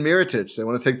Mirotic. They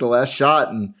want to take the last shot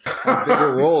and have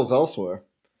bigger roles elsewhere.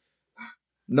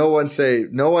 No one say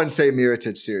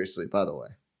Mirotic seriously. By the way,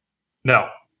 no.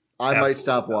 I might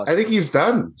stop watching. I think he's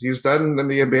done. He's done in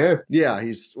the NBA. Yeah,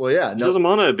 he doesn't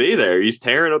want to be there. He's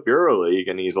tearing up EuroLeague,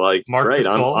 and he's like, "Great,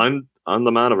 I'm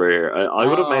the man over here." I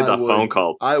would have made that phone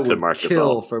call to Marc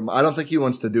Gasol. I don't think he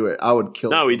wants to do it. I would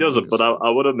kill. No, he doesn't. But I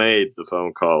would have made the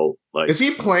phone call. Like, is he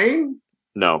playing?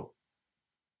 No.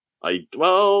 I bet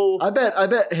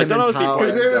him and Powell.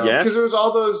 Because there was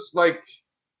all those like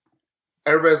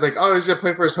everybody's like, oh, he's gonna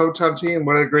play for his hometown team.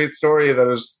 What a great story.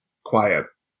 That is quiet.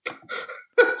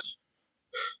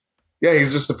 Yeah,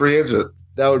 he's just a free agent.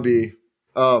 That would be,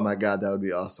 oh my God, that would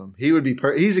be awesome. He would be,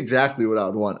 he's exactly what I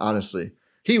would want, honestly.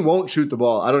 He won't shoot the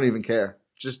ball. I don't even care.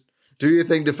 Just do your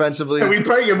thing defensively. And we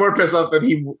probably get more pissed off that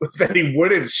he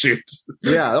wouldn't shoot.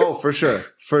 Yeah, for sure.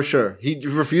 For sure. He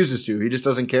refuses to. He just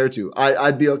doesn't care to.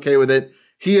 I'd be okay with it.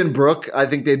 He and Brooke, I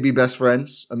think they'd be best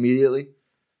friends immediately.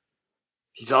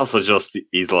 He's also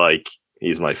he's my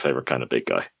favorite kind of big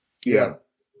guy. Yeah.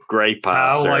 Great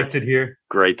passer. Powell liked it here.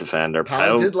 Great defender.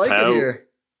 Powell did like it here.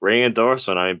 Ring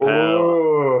endorsement. I mean,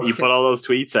 Powell. You put all those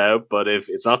tweets out, but if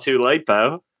it's not too late,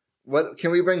 Powell. What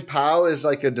can we bring Powell as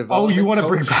like a development? Oh, you want to coach?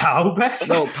 bring Powell back?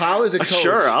 No, Powell is a coach.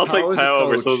 Sure, I'll take Powell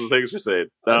over some of the things you're saying.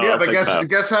 No, yeah, but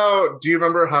guess how? Do you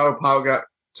remember how Powell got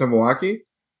to Milwaukee?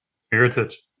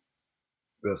 Mirotic.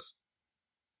 This.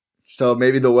 So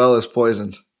maybe the well is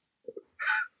poisoned.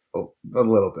 Oh, a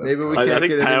little bit. Maybe we I can't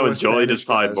think get Powell any enjoyed more his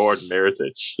time Spanish more guys. than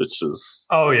Mirotic, which is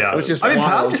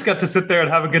Powell just got to sit there and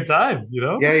have a good time, you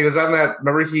know? Yeah, he was on that.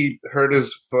 Remember, he hurt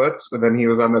his foot, and then he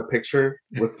was on the picture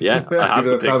with I have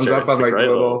the thumbs picture. up on It's a like great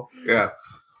little at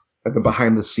the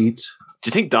behind the seat. Do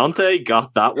you think Dante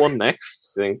got that one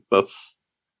next? Do you think that's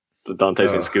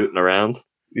Dante's been scooting around?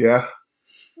 Yeah,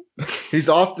 He's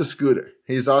off the scooter.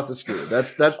 That's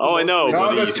the I know. No,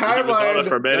 but this he was on timeline. it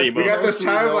for many We got months. this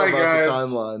timeline, guys.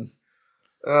 Timeline.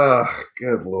 Oh,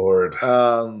 good lord.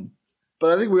 But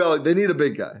I think they need a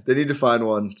big guy. They need to find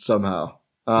one somehow.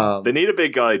 They need a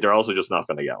big guy. They're also just not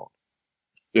going to get one.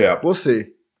 Yeah, we'll see.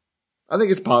 I think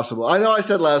it's possible. I know I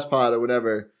said last pod or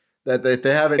whatever that they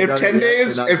haven't. If done 10 it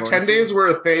days, yet, if 10 days were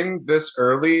a thing this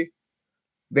early,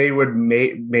 they would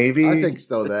maybe. I think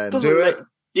so. Then do it.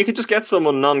 You could just get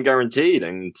someone non-guaranteed,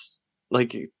 and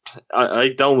like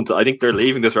I don't. I think they're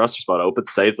leaving this roster spot open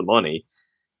to save the money,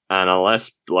 and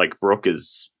unless like Brooke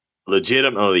is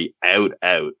legitimately out,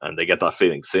 and they get that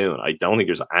feeling soon, I don't think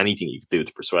there's anything you could do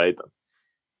to persuade them.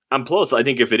 And plus, I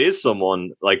think if it is someone,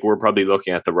 like, we're probably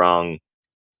looking at the wrong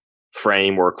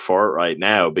framework for it right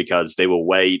now, because they will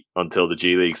wait until the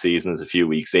G League season is a few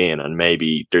weeks in, and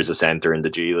maybe there's a center in the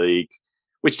G League,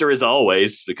 which there is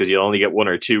always, because you only get one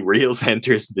or two real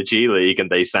centers in the G League, and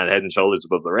they stand head and shoulders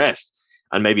above the rest.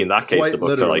 And maybe in that case, Quite the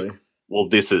Bucks literally. are like, well,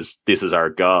 this is our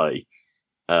guy.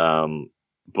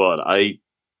 But I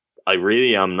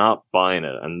really am not buying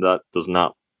it, and that does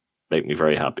not make me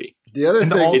very happy. The other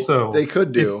And thing also, they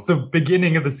could do. It's the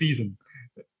beginning of the season.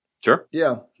 Sure.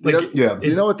 Yeah. Like,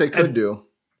 You know what they could do?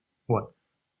 What?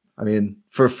 I mean,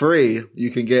 for free, you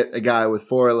can get a guy with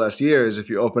 4 or less years if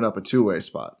you open up a two-way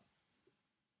spot.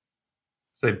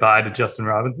 Say bye to Justin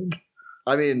Robinson.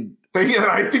 I mean,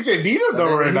 I think they need him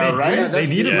though right now, right? Yeah, They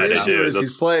need him the right now. issue is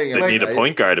he's playing. They need a right?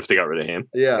 point guard if they got rid of him.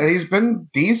 Yeah. And he's been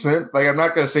decent. Like, I'm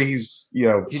not going to say he's,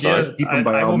 keep him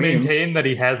by I all will means. maintain that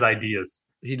he has ideas.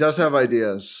 He does have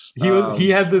ideas.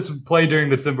 He had this play during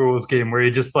the Timberwolves game where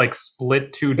he just like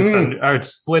split two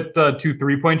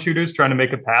 3-point shooters trying to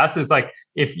make a pass. It's like,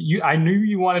 I knew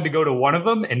you wanted to go to one of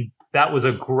them, and that was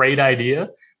a great idea,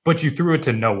 but you threw it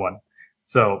to no one,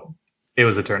 so it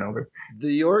was a turnover.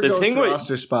 The Yorgos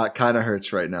roster spot kind of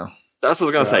hurts right now. That's what I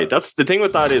was going to say. That's the thing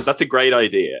with that is that's a great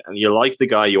idea, and you like the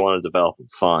guy you want to develop.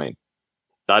 Fine,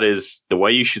 that is the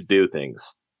way you should do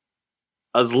things.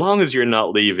 As long as you're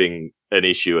not leaving an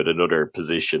issue at another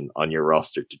position on your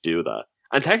roster to do that.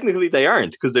 And technically they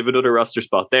aren't, because they have another roster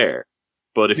spot there.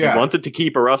 But if you wanted to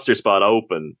keep a roster spot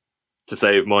open to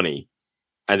save money,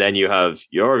 and then you have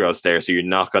Yorgos there, so you're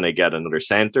not going to get another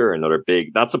center or another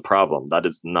big, that's a problem. That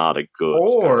is not a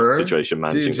good situation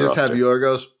managing Do you just the have roster.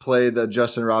 Yorgos play the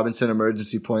Justin Robinson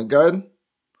emergency point guard?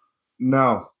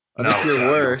 No. I think you're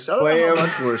worse. I don't Play know him. how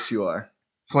much worse you are.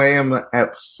 Play him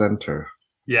at center.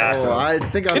 Yes. Oh, I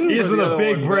think I'm These are the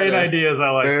big brain ideas I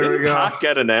like. There we Didn't go. Pat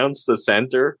get announced the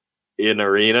center in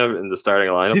Arena in the starting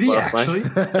lineup Did he last actually?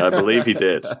 night? I believe he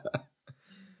did.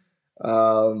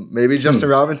 Maybe Justin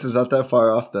Robinson's not that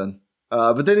far off then.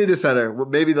 But they need a center.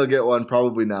 Maybe they'll get one.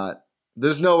 Probably not.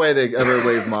 There's no way they ever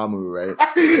waive Mamu, right?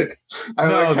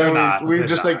 I they're like not. how we They're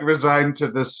just not. like resigned to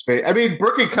this fate. I mean,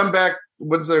 Brooke could come back.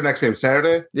 When's their next game?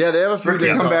 Saturday? Yeah, they have a few Brooke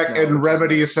days could come off back now, and which is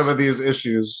remedy nice. some of these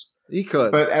issues. He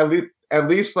could. But at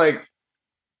least like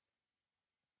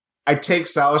I take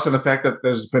solace in the fact that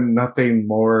there's been nothing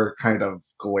more kind of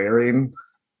glaring.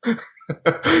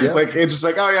 Like it's just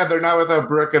like, oh yeah, they're not without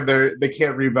Brooke and they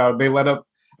can't rebound. They let up.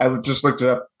 I just looked it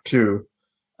up too.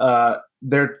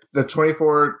 They're the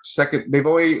 24-second. They've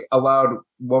only allowed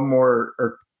one more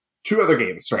or two other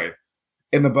games, right?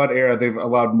 In the Bud era, they've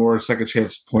allowed more second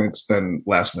chance points than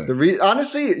last night.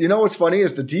 Honestly, you know what's funny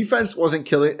is the defense wasn't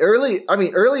killing early. I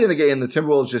mean, early in the game, the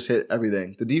Timberwolves just hit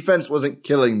everything. The defense wasn't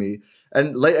killing me,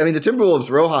 and late. I mean, the Timberwolves.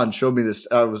 Rohan showed me this.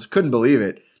 I couldn't believe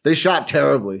it. They shot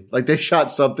terribly. Like they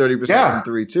shot sub 30% from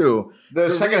three too. The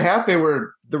second half, they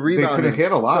were the they rebounding. could have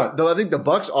hit a lot. Though I think the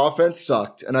Bucks offense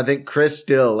sucked, and I think Chris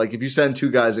still like if you send two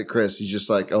guys at Chris, he's just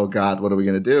like, oh god, what are we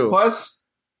gonna do? Plus,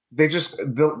 they just.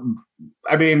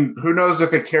 I mean, who knows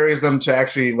if it carries them to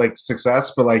actually like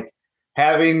success? But like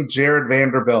having Jared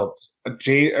Vanderbilt,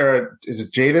 or is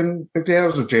it Jaden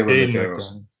McDaniels or Jalen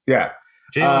McDaniels? Yeah,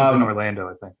 Jalen's in Orlando,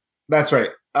 I think. That's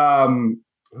right.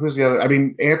 Who's the other? I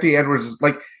mean, Anthony Edwards is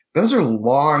like those are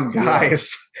long guys,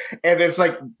 and it's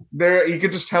like they're you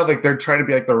could just tell like they're trying to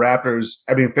be like the Raptors.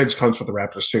 I mean, Finch comes from the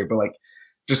Raptors too, but like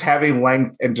just having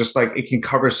length and just like it can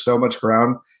cover so much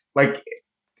ground. Like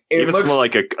it Even looks more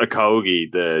like a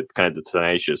Kogi, the kind of the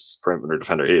tenacious perimeter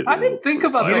defender he is. I didn't think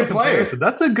about He that didn't play. comparison.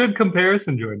 That's a good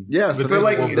comparison, Jordan. Yeah, so But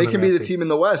like, they can be the team in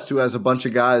the West who has a bunch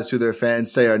of guys who their fans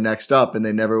say are next up, and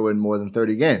they never win more than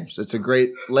 30 games. It's a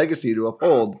great legacy to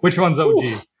uphold. Which one's OG?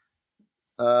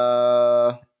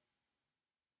 Probably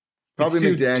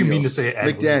It's McDaniels. too mean to say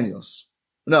Edwards. McDaniels.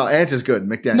 No, Ant is good.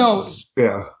 McDaniels.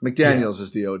 yeah. McDaniels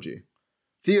is the OG.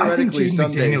 I think Theoretically, Jaden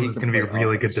someday McDaniels he is can going to be a play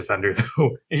really good offense. defender,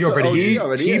 though. He So already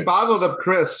OG is. He is. bottled up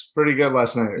Chris pretty good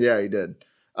last night. Yeah, he did.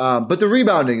 But the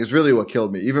rebounding is really what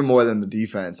killed me, even more than the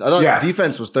defense. I thought the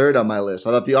defense was third on my list.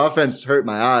 I thought the offense hurt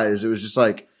my eyes. It was just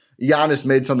like Giannis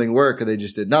made something work and they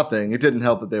just did nothing. It didn't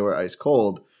help that they were ice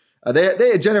cold. They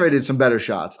had generated some better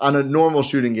shots. On a normal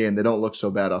shooting game, they don't look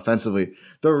so bad offensively.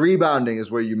 The rebounding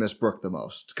is where you miss Brooke the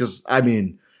most. Because, I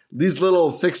mean, these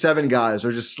little 6'7" guys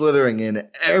are just slithering in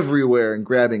everywhere and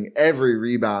grabbing every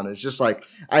rebound. It's just like,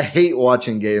 I hate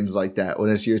watching games like that when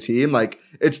it's your team. Like,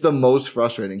 it's the most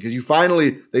frustrating because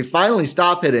they finally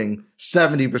stop hitting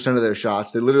 70% of their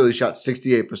shots. They literally shot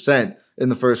 68% in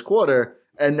the first quarter.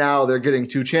 And now they're getting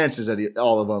two chances at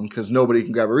all of them because nobody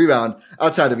can grab a rebound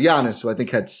outside of Giannis, who I think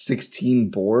had 16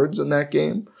 boards in that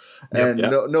game. And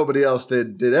nobody else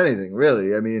did anything,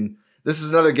 really. I mean, this is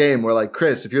another game where, like,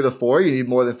 Chris, if you're the 4, you need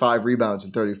more than 5 rebounds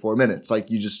in 34 minutes. Like,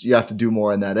 you have to do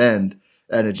more in that end.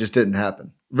 And it just didn't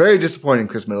happen. Very disappointing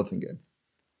Chris Middleton game.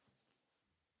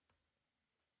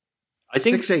 I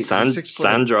think 6'8",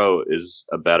 Sandro is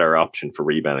a better option for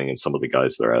rebounding than some of the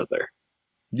guys that are out there.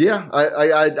 Yeah,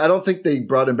 I don't think they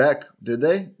brought him back, did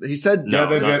they? He said No,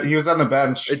 he was on the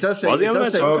bench. It does say Was he on the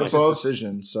it bench? was his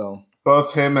decision. So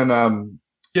Both him and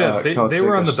they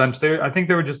were on the bench. I think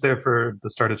they were just there for the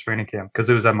start of training camp because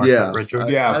it was at Marquette, right,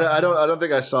 Jordan? I don't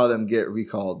think I saw them get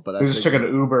recalled, but They just took an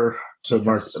Uber to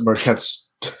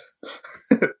Marquette's.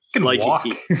 Can Like walk.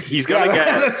 he's gonna get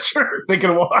That's true. They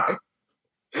can walk.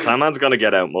 Sandman's gonna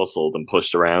get out muscled and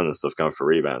pushed around and stuff going for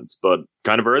rebounds. But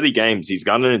kind of early games, he's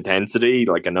got an intensity,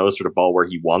 like a nose for the ball where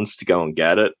he wants to go and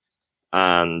get it.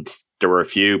 And there were a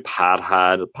few Pat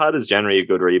is generally a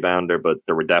good rebounder, but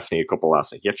there were definitely a couple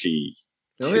last night. He actually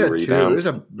only had 2. It was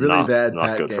a really bad not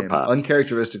Pat good for game. Pat.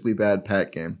 Uncharacteristically bad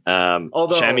Pat game.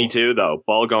 Although Shemi too, though,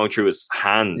 ball going through his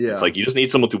hands. Yeah. It's like you just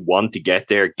need someone to want to get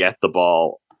there, get the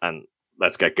ball, and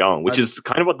let's get going, which is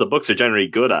kind of what the Bucks are generally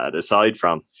good at, aside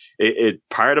from it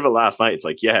part of it last night. It's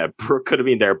like, yeah, Brooke could have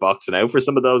been there boxing out for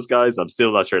some of those guys. I'm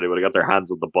still not sure they would have got their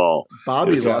hands on the ball.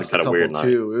 Bobby lost a couple weird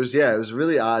too. It was a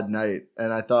really odd night.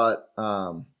 And I thought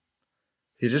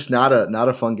he's just not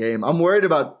a fun game. I'm worried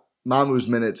about Mamu's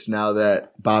minutes now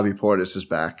that Bobby Portis is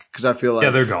back. Because I feel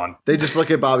like they're gone. They just look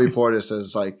at Bobby Portis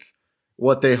as like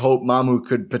what they hope Mamu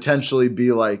could potentially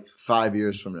be like 5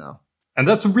 years from now. And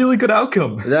that's a really good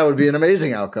outcome. That would be an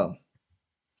amazing outcome.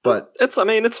 But it's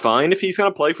fine if he's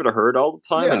going to play for the Herd all the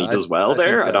time and he does well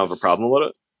there. I don't have a problem with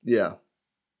it. Yeah.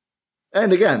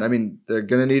 And again, I mean, they're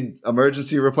going to need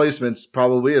emergency replacements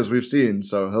probably, as we've seen.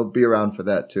 So he'll be around for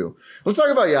that too. Let's talk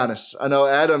about Giannis. I know,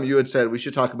 Adam, you had said we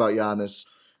should talk about Giannis.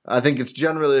 I think it's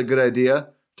generally a good idea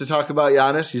to talk about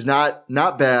Giannis. He's not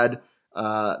bad.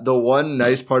 The one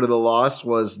nice part of the loss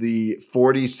was the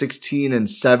 40, 16, and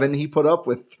 7 he put up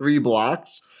with 3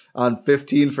 blocks on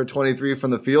 15 for 23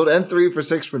 from the field and 3 for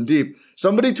 6 from deep.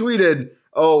 Somebody tweeted,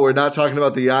 "Oh, we're not talking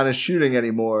about the Giannis shooting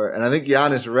anymore." And I think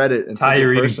Giannis read it and Ty, you're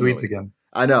reading personally. tweets again.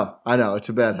 I know. It's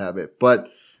a bad habit. But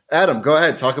Adam, go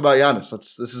ahead. Talk about Giannis.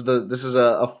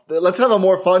 Let's have a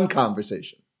more fun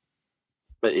conversation.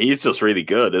 But he's just really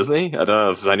good, isn't he? I don't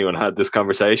know if anyone had this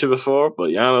conversation before, but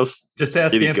Giannis, just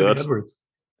ask really Anthony good. Edwards.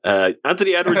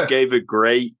 Anthony Edwards gave a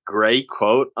great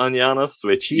quote on Giannis,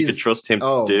 which you could trust him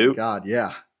to do. Oh my God,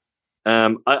 yeah.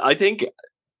 I think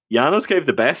Giannis gave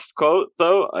the best quote,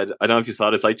 though. I don't know if you saw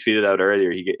this. I tweeted out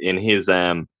earlier. In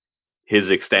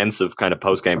his extensive kind of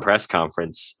post-game press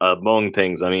conference, among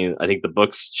things, I mean, I think the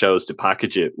Bucks chose to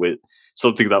package it with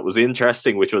something that was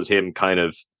interesting, which was him kind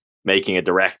of making a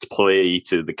direct plea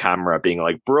to the camera, being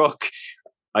like, "Brooke,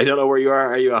 I don't know where you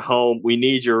are. Are you at home? We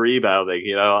need your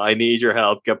rebounding. I need your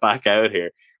help. Get back out here."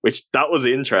 Which that was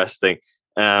interesting.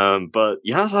 But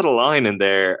Giannis had a line in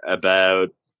there about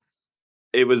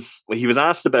he was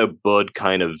asked about Bud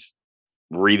kind of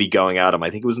really going at him. I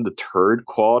think it was in the third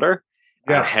quarter.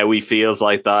 Yeah. And how he feels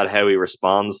like that, how he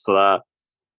responds to that.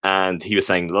 And he was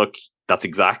saying, look, that's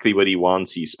exactly what he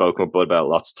wants. He's spoken with Bud about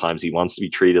lots of times. He wants to be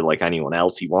treated like anyone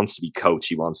else. He wants to be coached.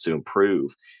 He wants to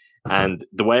improve. And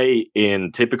the way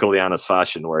in typical Giannis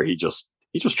fashion, where he just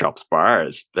drops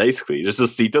bars, basically.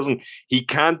 He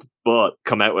can't but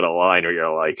come out with a line where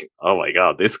you're like, oh my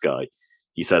God, this guy.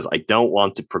 He says, "I don't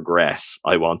want to progress.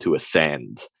 I want to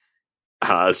ascend."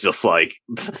 And I was just like,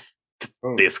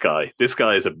 this guy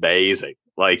is amazing.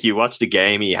 Like, you watch the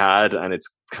game he had, and it's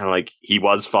kind of like he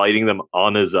was fighting them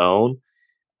on his own.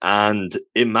 And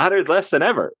it matters less than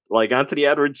ever. Like, Anthony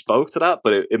Edwards spoke to that,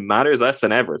 but it matters less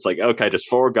than ever. It's like, okay, there's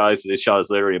 4 guys, this shot is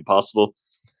literally impossible.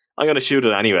 I'm going to shoot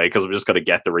it anyway because I'm just going to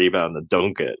get the rebound and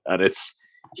dunk it. And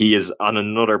he is on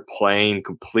another plane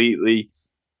completely.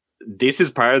 This is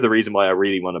part of the reason why I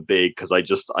really want a big, because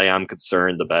I am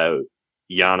concerned about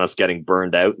Giannis getting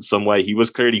burned out in some way. He was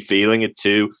clearly feeling it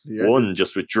too. Yeah. One,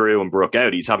 just with Drew and Brooke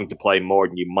out, he's having to play more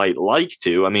than you might like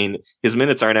to. I mean, his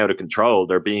minutes aren't out of control.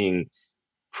 They're being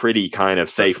pretty kind of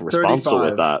safe and responsible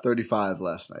with that. 35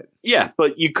 last night. Yeah,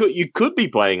 but you could be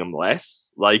playing him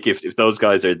less, like if those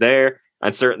guys are there,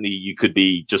 and certainly you could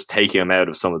be just taking him out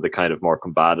of some of the kind of more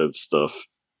combative stuff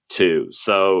too.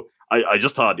 So I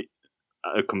just thought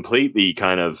a completely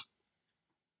kind of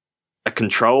a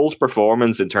controlled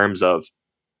performance in terms of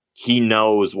he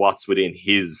knows what's within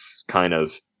his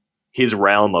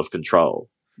realm of control.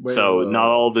 Not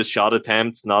all of his shot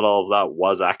attempts, not all of that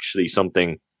was actually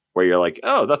something where you're like,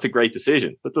 oh, that's a great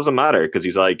decision. But it doesn't matter because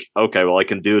he's like, okay, well, I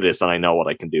can do this and I know what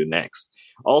I can do next.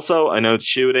 Also, I know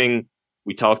shooting,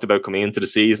 we talked about coming into the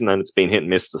season and it's been hit and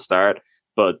miss to start,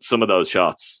 but some of those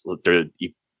shots,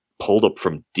 he pulled up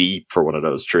from deep for one of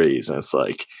those trees. And it's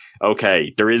like,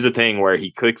 okay, there is a thing where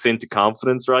he clicks into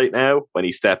confidence right now when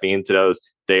he's stepping into those.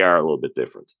 They are a little bit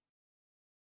different.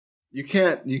 You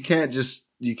can't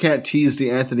tease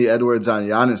the Anthony Edwards on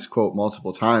Giannis quote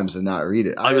multiple times and not read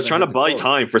it. I was trying to buy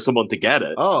time for someone to get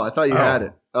it. Oh, I thought you had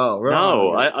it. Oh,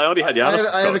 no, I only had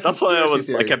Giannis. That's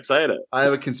why I kept saying it. I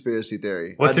have a conspiracy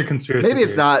theory. What's your conspiracy theory? Maybe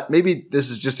it's not. Maybe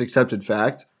this is just accepted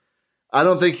fact. I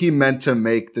don't think he meant to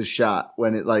make the shot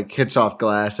when it like hits off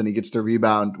glass and he gets the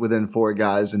rebound within 4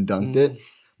 guys and dunked it.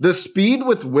 The speed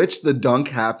with which the dunk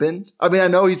happened. I mean, I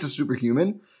know he's a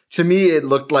superhuman. To me, it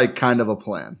looked like kind of a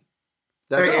plan.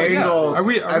 That's Are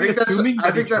we assuming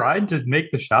that he tried to make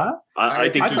the shot? I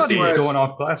think I thought he was going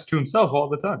off glass to himself all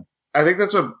the time. I think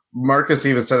that's what Marcus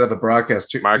even said at the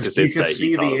broadcast too. Marcus did you can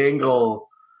see the angle.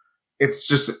 It's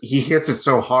just he hits it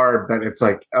so hard that it's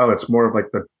like, oh, it's more of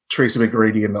like the Tracy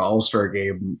McGrady in the All-Star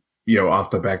game,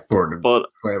 off the backboard and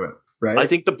slam it. Right. I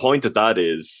think the point of that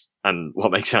is, and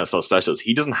what makes Giannis so special is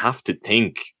he doesn't have to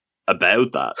think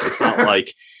about that. It's not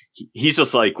like he's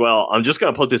just like, well, I'm just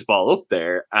going to put this ball up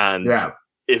there, and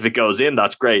if it goes in,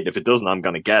 that's great. If it doesn't, I'm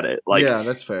going to get it. Like, yeah,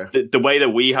 that's fair. The way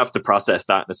that we have to process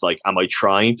that, and it's like, am I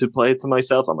trying to play it to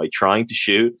myself? Am I trying to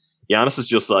shoot? Giannis is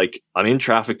just like, I'm in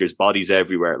traffic. There's bodies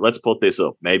everywhere. Let's put this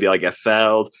up. Maybe I get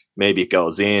fouled. Maybe it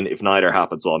goes in. If neither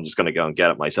happens, well, I'm just going to go and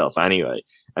get it myself anyway.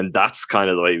 And that's kind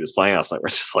of the way he was playing last night. Where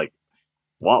it's just like,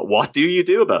 what do you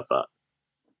do about that?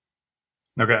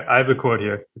 Okay, I have the quote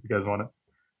here if you guys want it.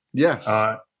 Yes.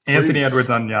 Anthony Edwards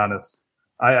on Giannis.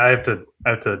 I have to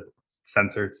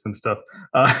censor some stuff.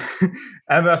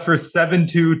 MF for 7'2",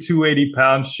 280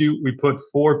 pounds shoot. We put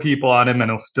 4 people on him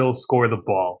and he'll still score the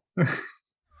ball.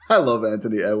 I love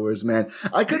Anthony Edwards, man.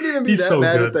 I couldn't even be He's that so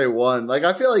mad good. if they won. Like,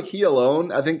 I feel like he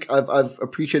alone, I think I've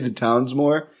appreciated Towns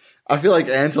more. I feel like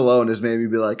Ant alone has made me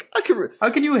be like, How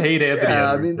can you hate Anthony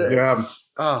yeah, I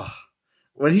Edwards? mean,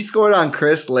 when he scored on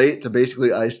Chris late to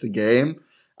basically ice the game,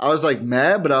 I was like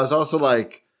mad, but I was also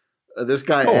like, this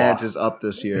guy Ant is up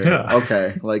this year. Yeah.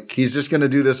 Okay, like he's just going to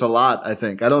do this a lot, I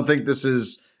think. I don't think this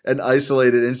is an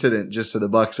isolated incident just to the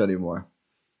Bucks anymore.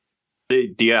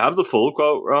 Do you have the full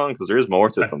quote wrong? Because there is more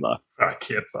to it than that. I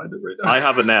can't find it right now. I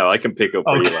have it now. I can pick up.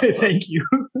 where you Okay, left off. thank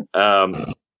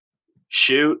you.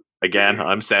 Shoot. Again,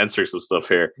 I'm censoring some stuff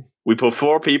here. We put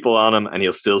 4 people on him and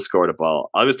he'll still score the ball.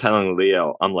 I was telling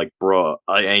Leo, I'm like, bro,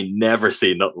 I ain't never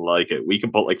seen nothing like it. We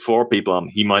can put like 4 people on him.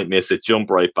 He might miss it, jump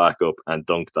right back up and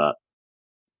dunk that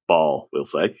ball, we'll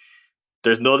say.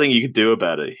 There's nothing you can do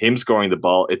about it. Him scoring the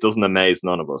ball, it doesn't amaze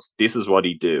none of us. This is what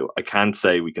he do. I can't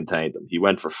say we contained him. He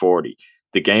went for 40.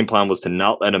 The game plan was to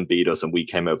not let him beat us and we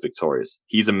came out victorious.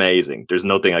 He's amazing. There's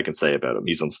nothing I can say about him.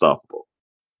 He's unstoppable.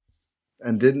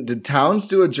 And did Towns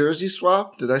do a jersey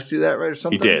swap? Did I see that right or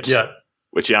something? He did. Yeah.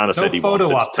 Which Giannis said he photo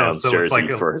wanted op though, Towns' so jersey it's like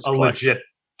for his a collection. legit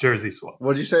jersey swap.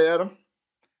 What'd you say, Adam?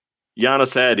 Giannis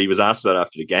said he was asked about it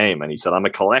after the game, and he said, I'm a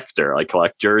collector. I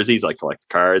collect jerseys. I collect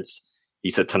cards.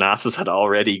 He said Thanasis had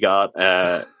already got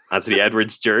Anthony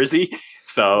Edwards' jersey.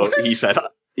 So What? he said,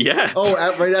 yeah. Oh,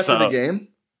 right after So, the game?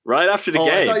 Right after the I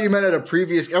game. thought you meant at a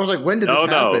previous. I was like, when did this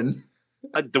No. happen?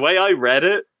 The way I read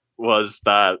it was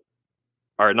that,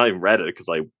 or not even read it because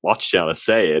I watched Giannis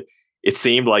say it. It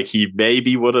seemed like he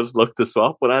maybe would have looked to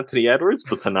swap with Anthony Edwards,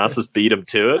 but Thanasis beat him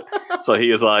to it. So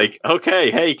he was like, okay,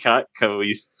 hey, Kat, can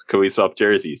we swap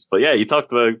jerseys? But yeah,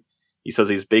 he says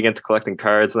he's big into collecting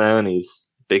cards now and he's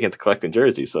big into collecting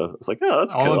jerseys. So it's like, oh,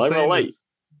 that's All cool. I'm I saying relate. is,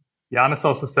 Giannis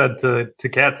also said to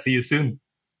Kat, see you soon.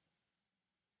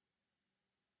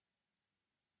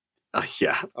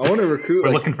 Yeah. I want to recruit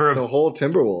We're looking for the whole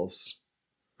Timberwolves.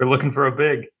 We're looking for a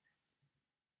big.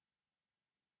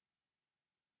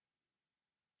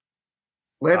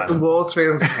 Let the Wolves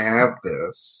fans have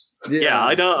this. Yeah,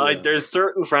 I don't. There's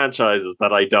certain franchises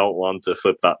that I don't want to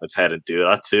flip that in its head and do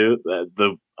that to.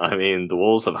 The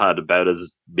Wolves have had about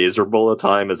as miserable a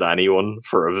time as anyone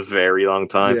for a very long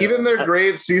time. Yeah. Even their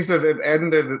great season, it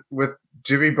ended with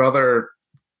Jimmy Butler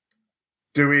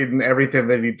doing everything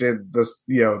that he did. This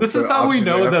is how we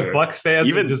know that Bucks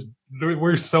fans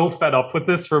we're so fed up with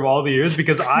this for all the years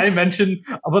because I mentioned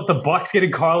about the Bucks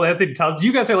getting Karl Anthony Towns.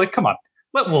 You guys are like, come on.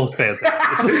 Let Wolves fans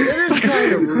have this. It is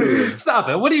kind of rude. Stop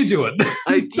it. What are you doing?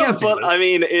 You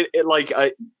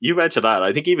mentioned that.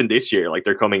 I think even this year, like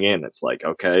they're coming in, it's like,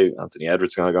 okay, Anthony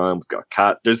Edwards going to go in. We've got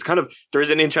Kat. There's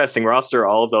an interesting roster.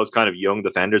 All of those kind of young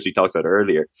defenders we talked about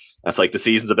earlier. It's like the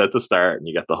season's about to start and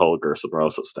you get the whole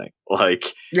Gerson-Rosas thing.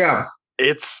 Like, yeah,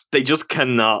 they just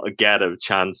cannot get a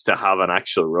chance to have an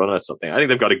actual run at something. I think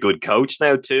they've got a good coach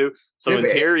now too. So in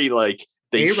theory, like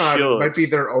they A-Rod might be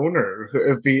their owner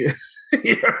if he.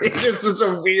 It's such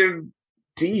a weird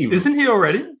team. Isn't he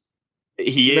already?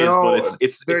 He is, but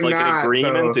it's like not, an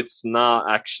agreement. though. It's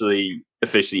not actually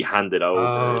officially handed over.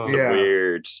 Oh. It's Yeah. a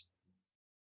weird.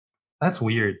 That's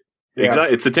weird. Yeah.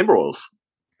 Exactly. It's the Timberwolves.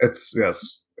 It's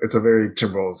a very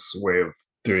Timberwolves way of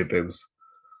doing things.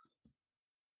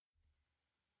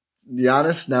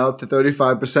 Giannis now up to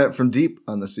 35% from deep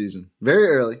on the season. Very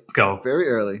early. Let's go. Very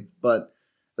early. But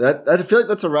I feel like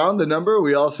that's around the number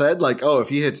we all said. Like, oh, if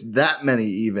he hits that many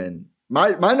even.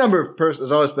 My number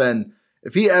has always been,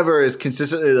 if he ever is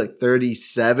consistently like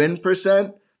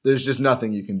 37%, there's just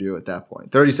nothing you can do at that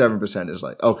point. 37% is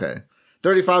like, okay.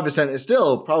 35% is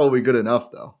still probably good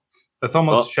enough, though. That's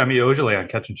almost Shemi Ojale on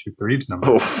catch and shoot threes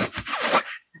numbers. Oh.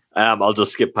 I'll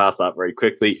just skip past that very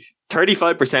quickly.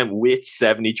 35% with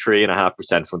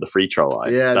 73.5% from the free throw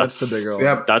line. Yeah, that's the bigger one.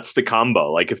 Yep. That's the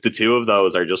combo. Like if the two of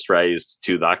those are just raised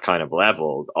to that kind of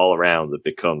level all around, it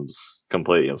becomes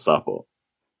completely unstoppable.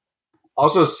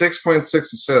 Also 6.6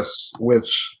 assists,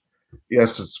 which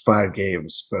yes, it's 5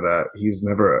 games, but he's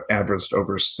never averaged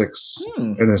over 6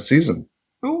 in a season.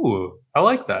 Ooh, I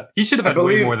like that. He should have had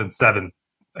way more than 7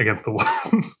 against the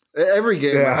Wolves. Every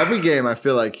game, I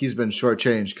feel like he's been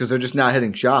shortchanged because they're just not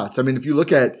hitting shots. I mean, if you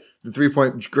look at the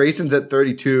 3-point, Grayson's at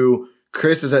 32,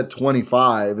 Chris is at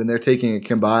 25, and they're taking a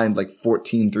combined like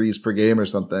 14 threes per game or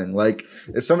something. Like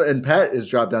and Pat is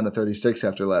dropped down to 36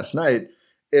 after last night.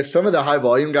 If some of the high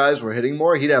volume guys were hitting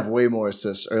more, he'd have way more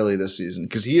assists early this season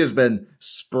because he has been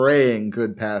spraying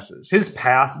good passes. His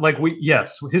passing,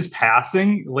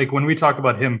 like when we talk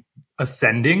about him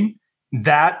ascending,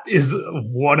 that is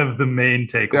one of the main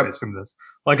takeaways from this.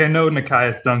 Like I know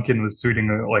Nikias Duncan was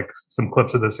tweeting like some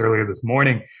clips of this earlier this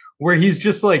morning, where he's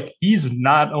just like he's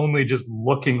not only just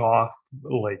looking off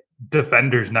like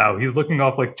defenders now, he's looking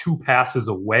off like 2 passes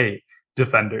away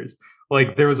defenders.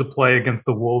 Like there was a play against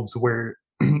the Wolves where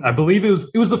I believe it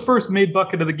was the first made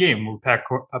bucket of the game where Pat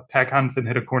Connaughton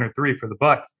hit a corner 3 for the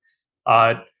Bucks.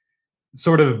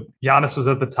 Sort of Giannis was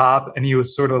at the top and he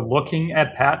was sort of looking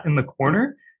at Pat in the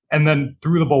corner and then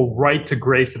threw the ball right to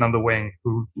Grayson on the wing,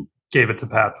 who gave it to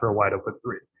Pat for a wide open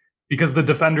 3. Because the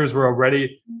defenders were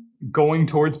already going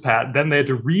towards Pat. Then they had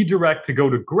to redirect to go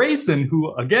to Grayson,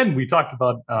 who, again, we talked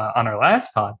about on our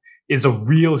last pod, is a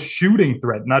real shooting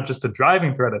threat, not just a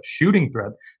driving threat, a shooting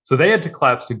threat. So they had to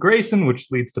collapse to Grayson, which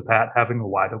leads to Pat having a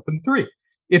wide open 3.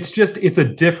 It's a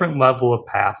different level of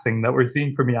passing that we're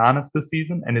seeing from Giannis this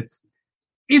season, and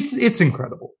it's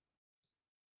incredible.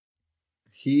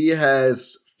 He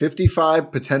has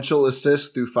 55 potential assists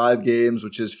through 5 games,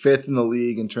 which is 5th in the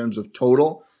league in terms of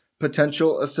total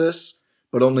potential assists,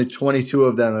 but only 22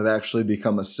 of them have actually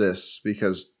become assists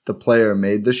because the player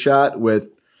made the shot.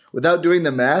 Without doing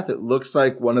the math, it looks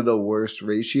like one of the worst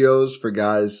ratios for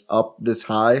guys up this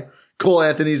high. Cole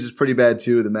Anthony's is pretty bad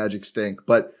too. The Magic stink,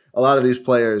 but a lot of these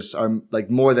players are like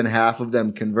more than half of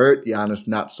them convert. Giannis,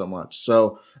 not so much.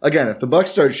 So again, if the Bucks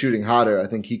start shooting hotter, I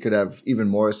think he could have even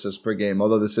more assists per game,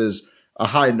 although this is a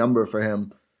high number for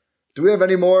him. Do we have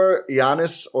any more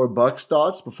Giannis or Bucks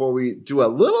thoughts before we do a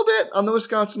little bit on the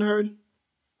Wisconsin Herd?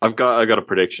 I got a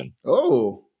prediction.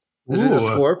 Oh, is it a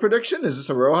score prediction? Is this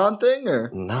a Rohan thing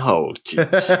or no? You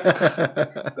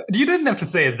didn't have to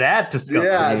say that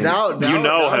disgusting. Yeah, now you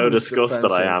know how it's disgusted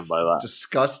defensive. I am by that.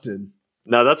 Disgusted.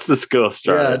 No, that's disgust.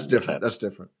 Right? Yeah, that's different. That's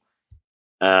different.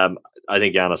 I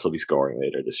think Giannis will be scoring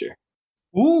later this year.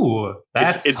 Ooh,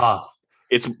 that's tough.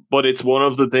 It's one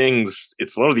of the things.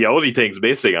 It's one of the only things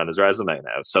missing on his resume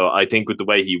now. So I think with the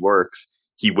way he works,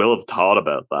 he will have thought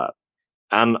about that,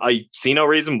 and I see no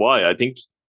reason why. I think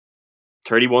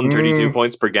 32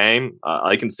 points per game.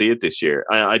 I can see it this year.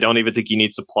 I don't even think he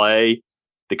needs to play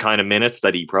the kind of minutes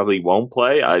that he probably won't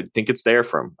play. I think it's there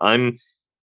for him. I'm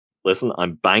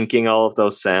banking all of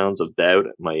those sounds of doubt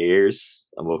in my ears,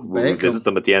 and we'll revisit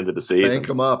them at the end of the season. Bank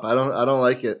them up. I don't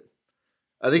like it.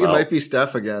 I think it might be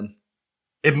Steph again.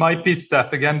 It might be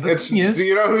Steph again. But do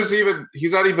you know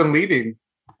he's not even leading?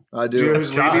 I do. Do you know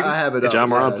who's leading? I have it up. Ja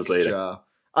Morant is leading.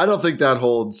 I don't think that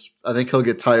holds. I think he'll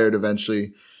get tired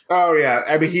eventually. Oh yeah.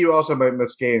 I mean, he also might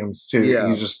miss games too. Yeah.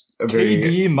 He's just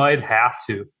KD might have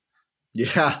to.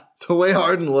 Yeah. The way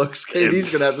Harden looks, KD's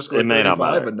going to have to score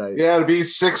 35 a night. Yeah, to be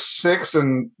 6'6"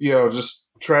 and, just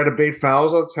try to bait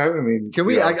fouls all the time. I mean, can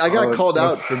we? I got called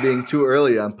out for being too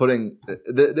early on putting.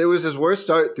 There was his worst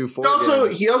start through 4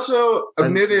 games. He also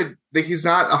admitted that he's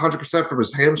not 100% from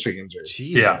his hamstring injury.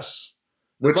 Jesus,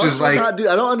 which is like I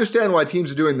don't understand why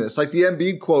teams are doing this. Like the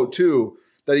Embiid quote too,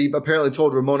 that he apparently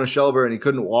told Ramona Shelburne he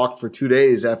couldn't walk for 2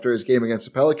 days after his game against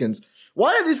the Pelicans.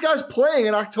 Why are these guys playing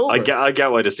in October? I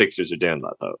get why the Sixers are doing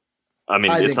that though. I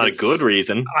mean, it's not a good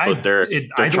reason, but they're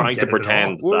trying to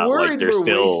pretend that like they're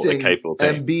still a capable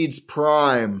team. Embiid's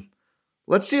prime.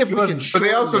 Let's see if we can. But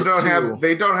they also don't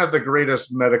have the greatest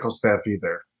medical staff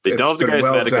either. They don't have the greatest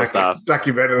medical staff.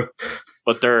 Documented.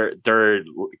 But they're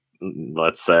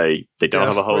let's say they don't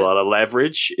have a whole lot of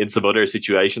leverage in some other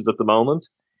situations at the moment.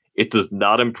 It does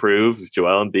not improve if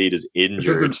Joel Embiid is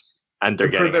injured and they're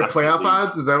getting their playoff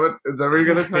odds. Is that what you're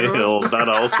going to talk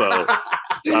about?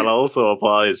 That also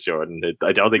applies, Jordan.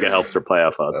 I don't think it helps their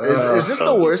playoff odds. Is this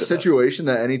the worst situation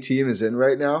that any team is in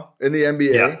right now in the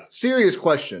NBA? Yes. Serious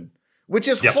question, which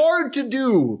is hard to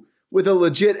do with a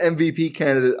legit MVP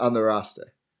candidate on the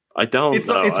roster. I don't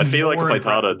know. I feel like if I impressive.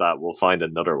 thought of that, we'll find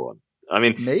another one. I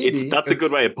mean, that's a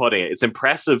good way of putting it. It's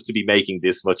impressive to be making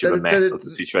this much of a mess of the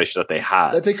situation that they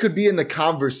had. That they could be in the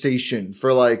conversation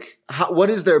for like, what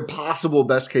is their possible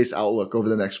best case outlook over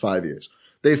the next 5 years?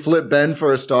 They flip Ben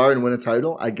for a star and win a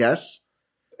title, I guess.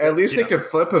 At least they could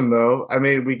flip him, though. I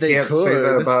mean, we can't say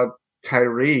that about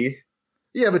Kyrie.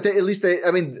 Yeah, but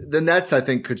the Nets, I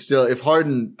think, could still, if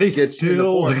Harden gets in the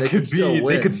form, they could still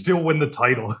win. They could still win the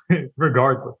title,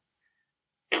 regardless.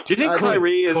 Do you think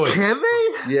Kyrie is... Can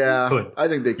they? Yeah, I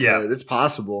think they could. Yeah. It's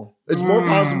possible. It's more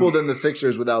possible than the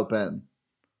Sixers without Ben.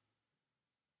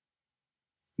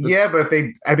 Yeah, but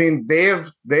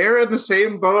they're in the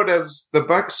same boat as the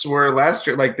Bucks were last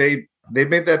year. Like they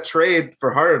made that trade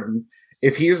for Harden.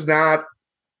 If he's not,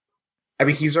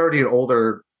 he's already an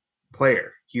older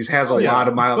player. He has a lot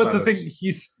of miles. But the thing,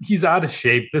 he's out of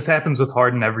shape. This happens with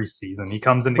Harden every season. He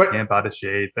comes into camp out of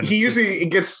shape. And he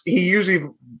usually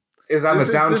is on the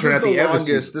downturn at the end of the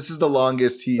season. This is the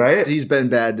longest he's been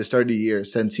bad to start a year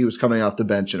since he was coming off the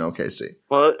bench in OKC.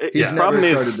 Well, he's never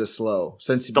started this slow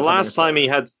since the last time he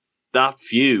had that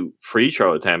few free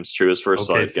throw attempts through his first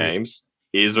 5 games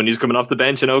is when he's coming off the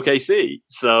bench in OKC.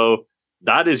 So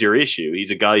that is your issue.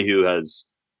 He's a guy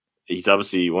he's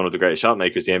obviously one of the greatest shot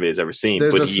makers the NBA has ever seen.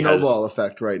 There's a snowball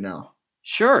effect right now.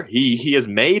 Sure, he has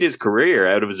made his career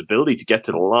out of his ability to get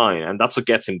to the line, and that's what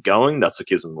gets him going. That's what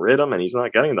gives him rhythm, and he's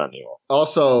not getting that anymore.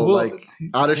 Also,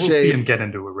 out of shape. See him get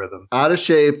into a rhythm. Out of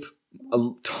shape, a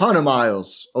ton of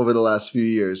miles over the last few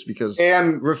years because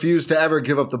refused to ever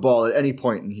give up the ball at any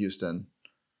point in Houston.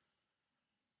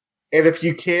 And if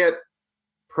you can't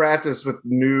practice with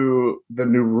the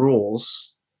new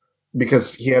rules,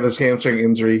 because he had his hamstring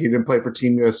injury, he didn't play for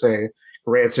Team USA.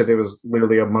 Granted, it was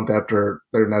literally a month after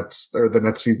the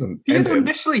Nets season ended.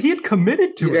 Initially, he had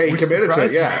committed to it. Yeah, he committed to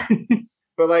it, yeah.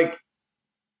 But I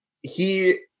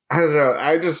don't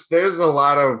know. There's a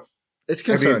lot of... It's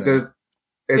concerning.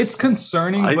 It's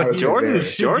concerning, but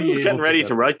Jordan's getting ready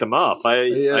to write them off.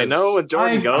 I know when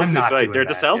Jordan goes this way, they're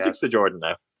the Celtics to Jordan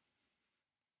now.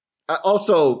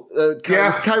 Also,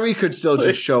 Kyrie could still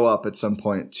just show up at some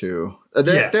point too.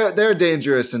 They're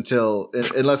dangerous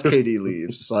unless KD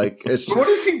leaves. Like, it's just, what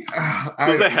is he?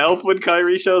 Does it help when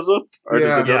Kyrie shows up, or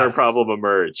does another problem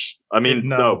emerge? I mean,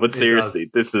 no, but seriously,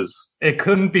 it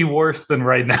couldn't be worse than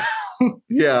right now.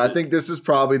 Yeah, I think this is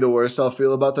probably the worst I'll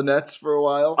feel about the Nets for a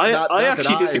while. I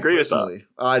actually disagree with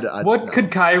that. What could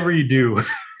Kyrie do?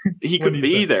 He could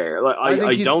be there. Like,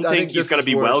 I don't think he's going to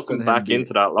be welcomed back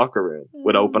into that locker room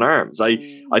with open arms.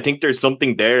 I think there's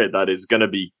something there that is going to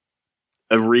be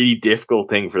a really difficult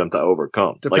thing for them to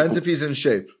overcome. Depends if he's in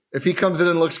shape. If he comes in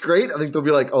and looks great, I think they'll be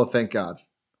like, oh, thank God.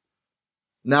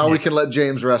 Now we can let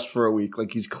James rest for a week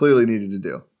like he's clearly needed to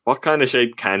do. What kind of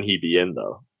shape can he be in,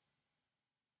 though?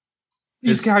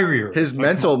 He's Kyrie. His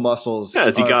mental muscles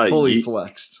are fully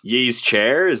flexed. Yee's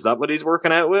chair? Is that what he's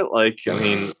working out with? Like, I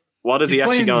mean... What is he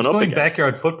actually going up against?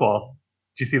 Backyard football.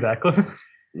 Did you see that clip?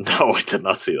 No, I did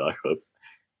not see that clip.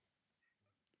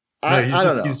 I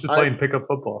don't know. He's just playing pickup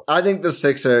football. I think the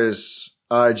Sixers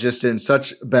are just in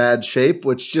such bad shape,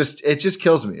 which it just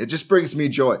kills me. It just brings me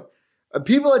joy.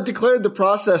 People had declared the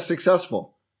process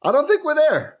successful. I don't think we're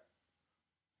there.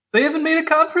 They haven't made a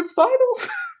conference finals.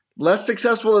 Less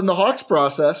successful than the Hawks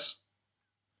process.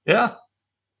 Yeah.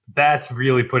 That's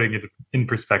really putting it in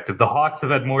perspective. The Hawks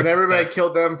have had more success. And everybody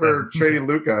killed them for trading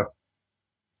Luka.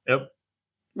 Yep.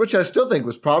 Which I still think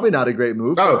was probably not a great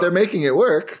move, but they're making it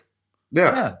work.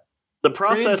 Yeah. The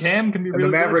process... Cam can be really the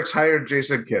Mavericks hired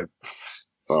Jason Kidd.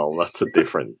 Well, that's a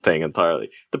different thing entirely.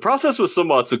 The process was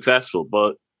somewhat successful,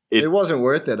 but... It wasn't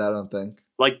worth it, I don't think.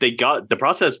 Like, the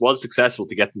process was successful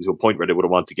to get them to a point where they would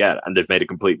have wanted to get, and they've made a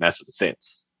complete mess of it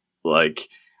since. Like...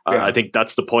 Yeah. I think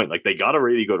that's the point. Like, they got a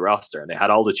really good roster and they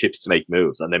had all the chips to make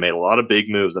moves, and they made a lot of big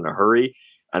moves in a hurry,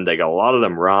 and they got a lot of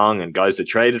them wrong, and guys that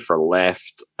traded for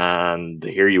left, and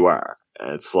here you are.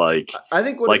 And it's like, I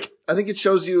think it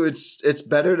shows you it's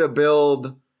better to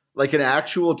build like an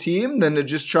actual team than to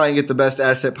just try and get the best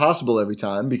asset possible every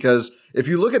time. Because if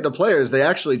you look at the players they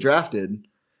actually drafted,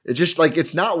 it's just like,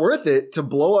 it's not worth it to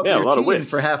blow up your team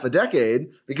for half a decade,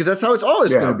 because that's how it's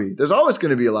always going to be. There's always going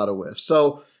to be a lot of whiffs.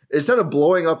 So instead of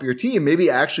blowing up your team, maybe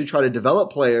actually try to develop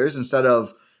players instead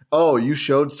of, oh, you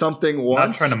showed something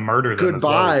once. Not trying to murder them.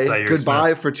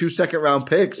 Goodbye for 2 second-round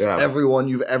picks, everyone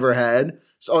you've ever had.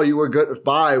 So, you were good.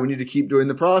 Bye. We need to keep doing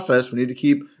the process. We need to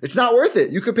keep. It's not worth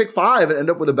it. You could pick 5 and end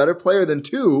up with a better player than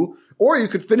 2, or you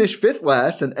could finish 5th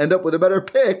last and end up with a better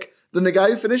pick than the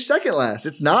guy who finished 2nd last.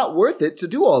 It's not worth it to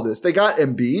do all this. They got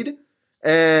Embiid,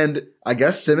 and I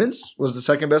guess Simmons was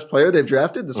the 2nd best player they've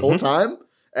drafted this whole time.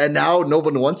 And now no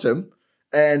one wants him.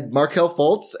 And Markelle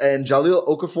Fultz and Jahlil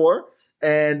Okafor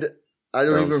and I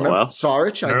don't even remember.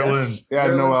 Saric, I guess. Yeah,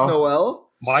 Noel.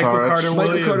 Michael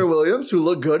Carter-Williams, who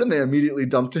looked good, and they immediately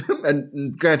dumped him.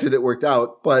 And granted, it worked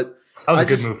out, but that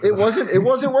was a good move. It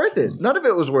wasn't worth it. None of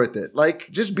it was worth it. Like,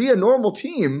 just be a normal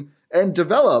team and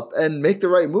develop and make the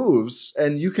right moves,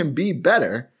 and you can be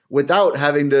better without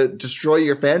having to destroy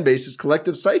your fan base's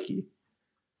collective psyche.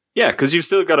 Yeah, because you've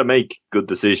still got to make good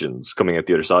decisions coming at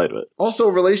the other side of it. Also,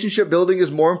 relationship building is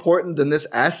more important than this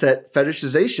asset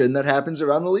fetishization that happens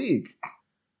around the league.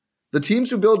 The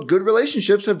teams who build good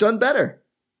relationships have done better.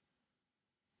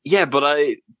 Yeah, but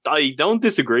I don't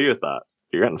disagree with that.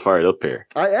 You're getting fired up here.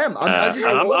 I am. I'm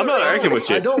not arguing with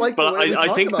you. I don't like the but way we talk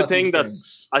I think about the thing these that's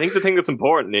things. I think the thing that's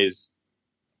important is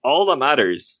all that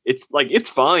matters. It's like, it's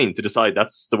fine to decide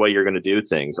that's the way you're going to do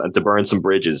things and to burn some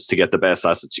bridges to get the best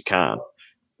assets you can.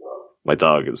 My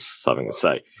dog is having a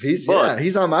say. He's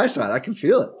on my side. I can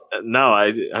feel it. No,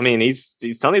 I mean he's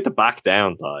telling you to back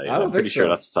down, Ty. I'm pretty sure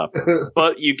that's the top.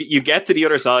 But you get to the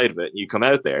other side of it, and you come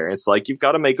out there, and it's like you've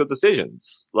got to make good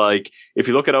decisions. Like if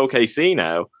you look at OKC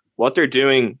now, what they're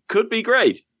doing could be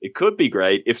great. It could be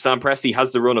great if Sam Presti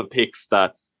has the run of picks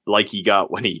that like he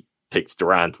got when he picked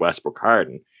Durant, Westbrook,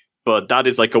 Harden. But that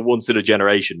is like a once in a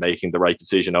generation making the right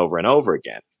decision over and over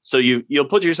again. So you'll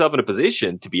put yourself in a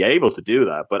position to be able to do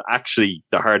that. But actually,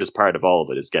 the hardest part of all of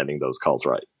it is getting those calls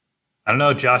right. I don't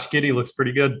know. Josh Giddey looks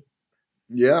pretty good.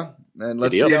 Yeah, and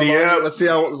let's see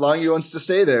how long he wants to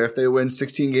stay there if they win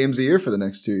 16 games a year for the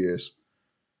next 2 years.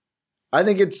 I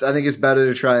think it's better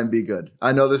to try and be good.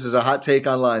 I know this is a hot take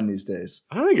online these days.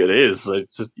 I think it is.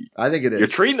 I think it is. You're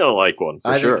treating it like one.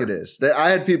 I think it is. I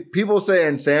had people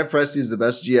saying Sam Presti is the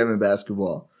best GM in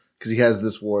basketball because he has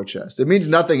this war chest. It means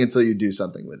nothing until you do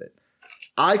something with it.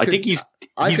 I think he's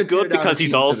good because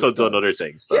he's also done other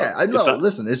things. Though. Yeah, I know.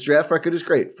 Listen, his draft record is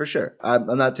great for sure.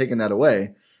 I'm not taking that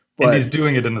away. But and he's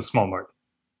doing it in the small market.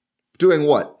 Doing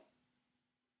what?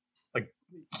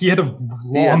 He had a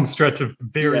long stretch of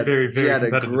very He had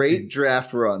a great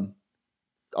draft run.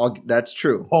 That's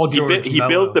true. He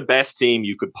built the best team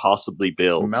you could possibly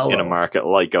build in a market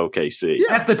like OKC.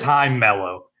 Yeah. At the time,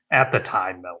 Melo.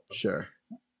 Sure.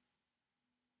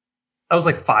 That was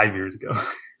like 5 years ago.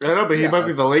 I know, but he might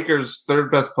be the Lakers'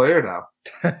 third best player now.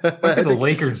 The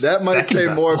Lakers. That might say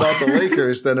more about the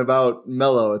Lakers than about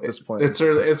Melo at this point. It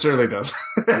certainly does.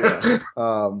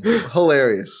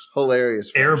 Hilarious.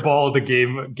 Airball the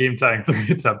game tying 3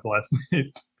 attempt last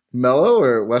night. Melo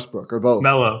or Westbrook or both?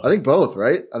 Melo. I think both,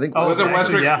 right? I think was it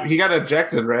Westbrook? Yeah. He got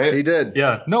ejected, right? He did.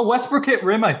 Yeah. No, Westbrook hit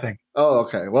rim, I think. Oh,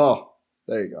 okay. Well,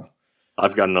 there you go.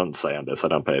 I've got nothing to say on this. I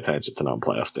don't pay attention to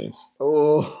non-playoff teams.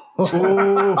 Oh.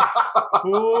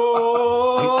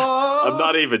 I'm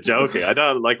not even joking. I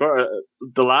don't like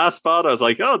the last spot. I was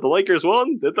like, "Oh, the Lakers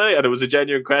won, did they?" And it was a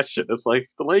genuine question. It's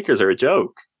like the Lakers are a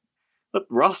joke. The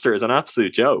roster is an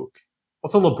absolute joke.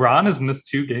 Also, LeBron has missed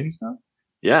 2 games now.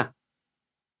 Yeah,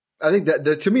 I think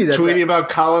that to me that's tweeting about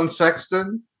Colin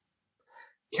Sexton.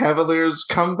 Cavaliers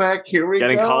comeback. Here we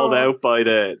getting called out by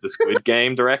the Squid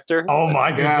Game director. Oh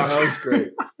my goodness, that was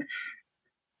great.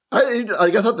 I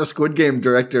thought the Squid Game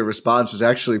director response was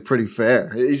actually pretty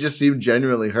fair. He just seemed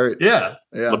genuinely hurt. Yeah.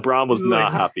 LeBron was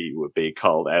not happy with being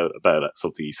called out about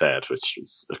something he said, which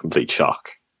was a complete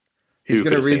shock. He's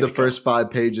going to read the first 5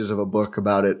 pages of a book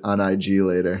about it on IG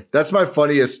later. That's my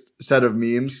funniest set of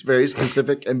memes, very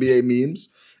specific NBA memes,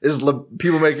 is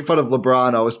people making fun of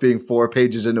LeBron always being 4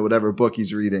 pages into whatever book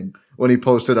he's reading when he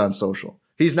posted on social.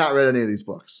 He's not read any of these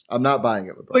books. I'm not buying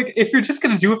it. LeBron. Like, if you're just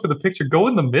going to do it for the picture, go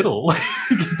in the middle.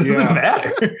 It doesn't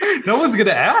matter. No one's going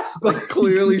to ask. Like,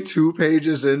 clearly 2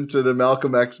 pages into the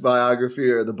Malcolm X biography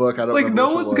or the book. I don't know. Like, no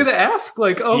one's going to ask,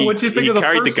 like, what'd you think of the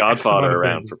first? He carried the Godfather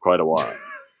around for quite a while.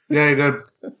 Yeah, he did.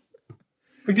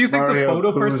 Like, do you think the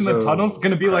photo person in the tunnel is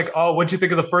going to be like, what'd you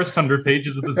think of the first 100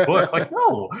 pages of this book? Like,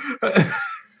 no.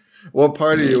 What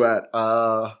part are you at?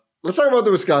 Let's talk about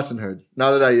the Wisconsin Herd.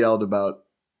 Now that I yelled about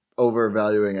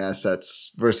overvaluing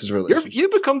assets versus relationships.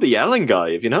 You've become the yelling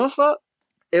guy. Have you noticed that?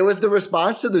 It was the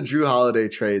response to the Drew Holiday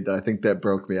trade that I think that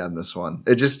broke me on this one.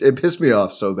 It pissed me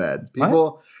off so bad.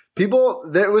 People,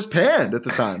 that was panned at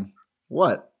the time.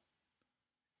 What?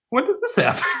 When did this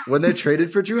happen? When they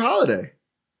traded for Drew Holiday.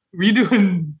 Were you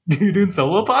doing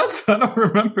solo pods? I don't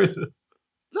remember this.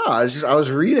 No, I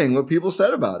was reading what people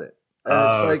said about it.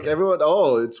 And it's like everyone,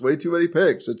 it's way too many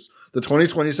picks. It's the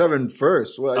 2027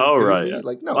 first. Right. Yeah.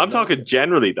 Like, no. Well, I'm talking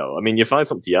generally, though. I mean, you find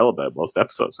something to yell about most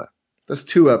episodes. That's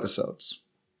 2 episodes.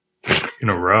 In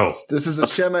a row. This is a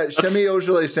Shemi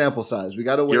Ojeleye sample size. We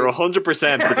got to wait. You're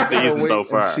 100% for the season so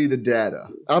far. See the data.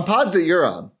 On pods that you're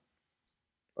on.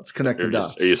 Let's connect the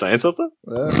dots. Are you saying something?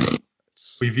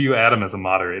 We view Adam as a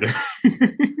moderator.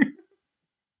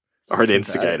 Or an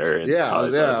instigator. I was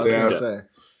going to say.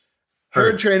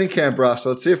 Herd training camp roster.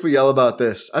 Let's see if we yell about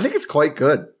this. I think it's quite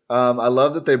good. I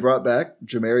love that they brought back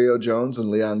Jamario Jones and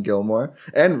Leon Gilmore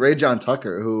and Ray-John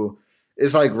Tucker, who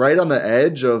is like right on the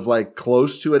edge of like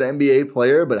close to an NBA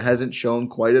player, but hasn't shown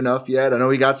quite enough yet. I know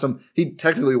he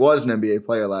technically was an NBA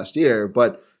player last year,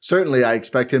 but certainly I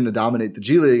expect him to dominate the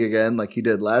G League again like he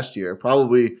did last year.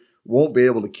 Probably won't be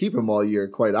able to keep him all year,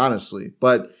 quite honestly.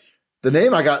 But the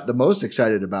name I got the most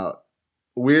excited about,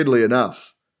 weirdly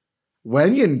enough,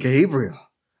 Wenyen Gabriel.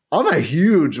 I'm a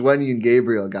huge Wenyen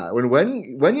Gabriel guy. When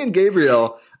Wenyen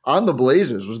Gabriel on the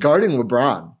Blazers was guarding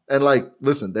LeBron, and like,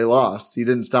 listen, they lost. He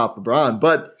didn't stop LeBron,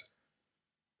 but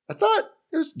I thought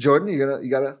it was Jordan. You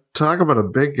gotta talk about a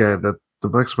big guy that the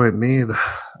Bucks might need.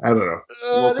 I don't know.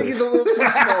 I think he's a little too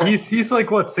small. He's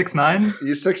like what, 6'9"?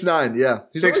 He's 6'9", yeah.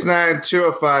 He's 6'9",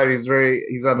 205.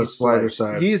 He's on the slider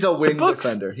side. He's a wing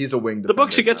defender. He's a wing defender. The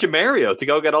Bucks should get Jamario to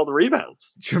go get all the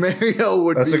rebounds. Jamario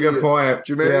would That's a good point.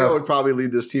 Jamario would probably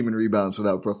lead this team in rebounds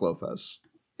without Brook Lopez.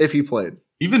 If he played.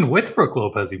 Even with Brook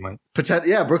Lopez, he might.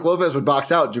 Brook Lopez would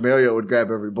box out. Jamario would grab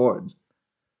every board.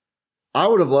 I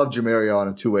would have loved Jamario on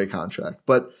a two-way contract.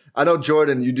 But I know,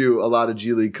 Jordan, you do a lot of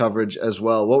G League coverage as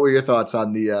well. What were your thoughts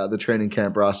on the training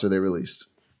camp roster they released?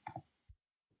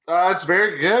 It's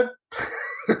very good.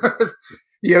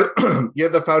 you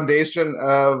have the foundation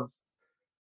of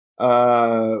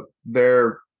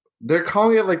they're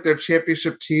calling it like their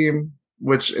championship team,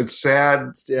 which it's sad,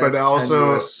 but it's also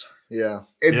tenuous.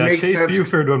 it makes Chase sense.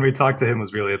 Buford, when we talked to him,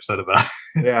 was really upset about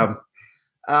it. Yeah.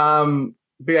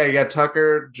 But yeah, you got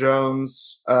Tucker,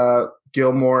 Jones,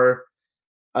 Gilmore,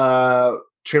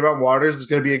 Trayvon Waters is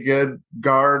going to be a good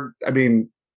guard. I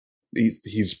mean,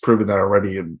 he's proven that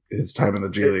already in his time in the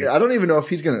G League. I don't even know if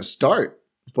he's going to start,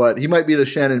 but he might be the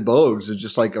Shannon Bogues, is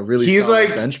just like a really solid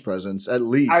bench presence at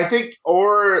least. I think,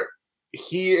 or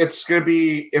it's going to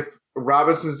be, if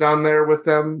Robinson's down there with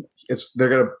them, it's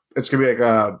going to be like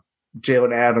a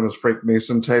Jalen Adams, Frank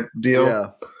Mason type deal. Yeah.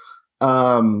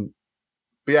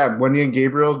 But yeah, Wendy and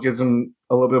Gabriel gives them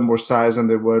a little bit more size than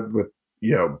they would with,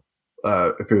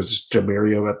 if it was just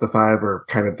Jamario at the 5 or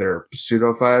kind of their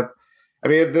pseudo 5. I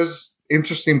mean, there's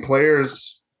interesting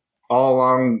players all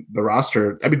along the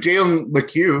roster. I mean, Jalen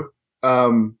LeCue,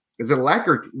 is it Leck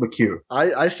or LeCue?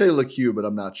 I say LeCue, but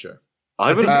I'm not sure.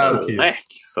 I would say Leck.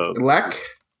 So Leck?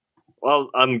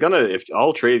 Well, I'm gonna, if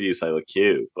all three of you say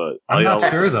LeCue, but I'm not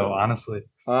sure though, honestly.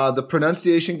 The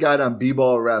pronunciation guide on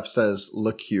B-Ball Ref says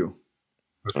LeCue.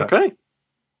 Okay.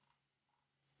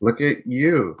 Look at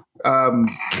you.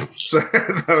 Sorry,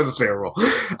 that was terrible.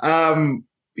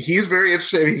 He's very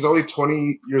interesting. He's only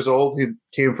 20 years old. He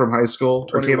came from high school.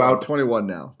 21, or came out 21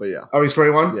 now, but yeah. Oh, he's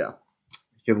 21? Yeah.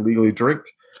 He can legally drink.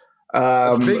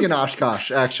 It's big in Oshkosh,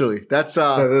 actually. He's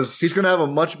going to have a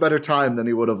much better time than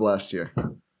he would have last year.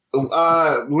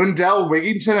 Lindell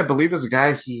Wigington, I believe, is a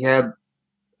guy he had.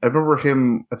 I remember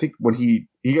him, I think when he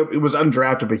was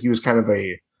undrafted, but he was kind of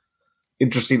a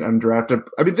interesting undrafted.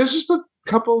 I mean, there's just a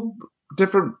couple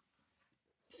different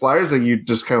flyers that you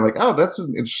just kind of like, oh, that's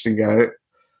an interesting guy.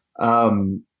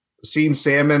 Seeing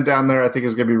Salmon down there, I think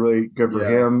is going to be really good for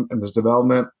him and his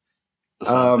development.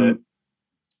 There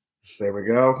we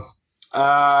go.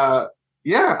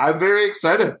 Yeah, I'm very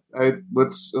excited.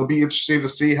 It'll be interesting to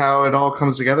see how it all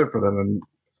comes together for them, and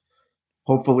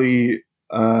hopefully,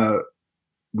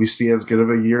 we see as good of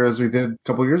a year as we did a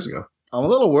couple of years ago. I'm a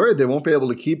little worried they won't be able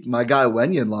to keep my guy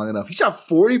Wenyen long enough. He shot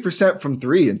 40% from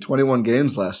 3 in 21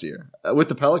 games last year with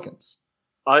the Pelicans.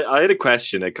 I had a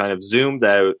question, a kind of zoomed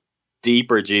out,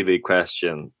 deeper G League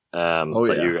question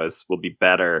that you guys will be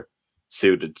better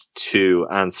suited to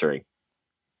answering.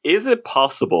 Is it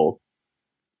possible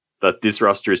that this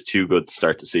roster is too good to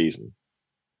start the season?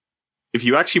 If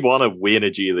you actually want to win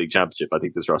a G League championship, I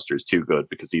think this roster is too good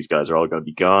because these guys are all going to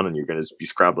be gone and you're going to be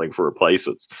scrambling for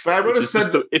replacements. But I would have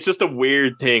said it's just a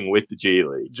weird thing with the G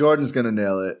League. Jordan's going to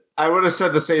nail it. I would have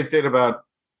said the same thing about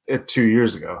it 2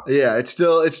 years ago. Yeah, it's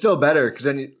still better because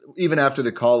then even after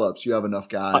the call-ups, you have enough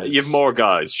guys. You have more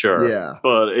guys, sure. Yeah.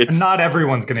 But it's not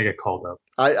everyone's going to get called up.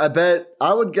 I bet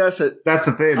I would guess it. That's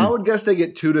the thing. I would guess they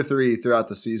get 2 to 3 throughout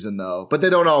the season though, but they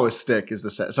don't always stick.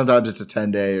 Sometimes it's a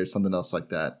 10-day or something else like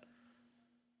that.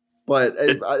 But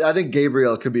I think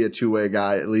Gabriel could be a two-way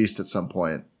guy at least at some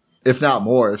point, if not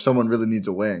more. If someone really needs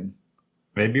a wing,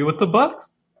 maybe with the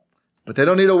Bucks. But they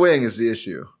don't need a wing is the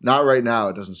issue. Not right now.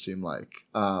 It doesn't seem like.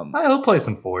 He'll play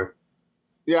some 4.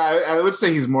 Yeah, I would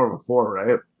say he's more of a 4,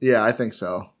 right? Yeah, I think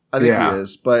so. I think he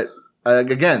is. But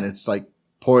again, it's like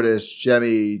Portis,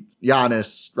 Jemmy,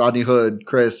 Giannis, Rodney Hood,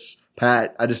 Chris,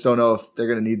 Pat. I just don't know if they're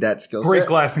going to need that skill set. Break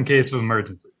glass in case of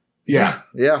emergency. Yeah.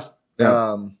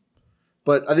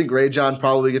 But I think Ray John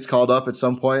probably gets called up at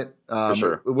some point. For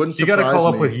sure. It wouldn't He surprise me. got a call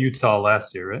up with Utah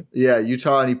last year, right? Yeah,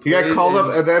 Utah, and he got called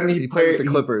up, and then he played with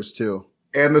the Clippers too,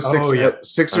 and the Sixers, right?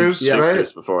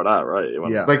 Sixers before that,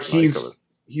 right? Like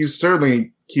he's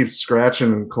certainly keeps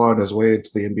scratching and clawing his way to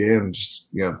the NBA, and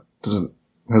just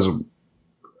hasn't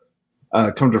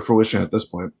come to fruition at this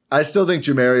point. I still think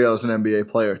Jamario is an NBA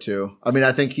player too. I mean,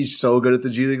 I think he's so good at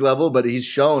the G League level, but he's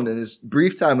shown in his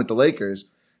brief time with the Lakers,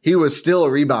 he was still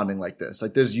rebounding like this.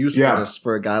 Like there's usefulness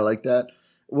for a guy like that.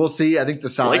 We'll see. I think the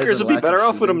size. Lakers would be better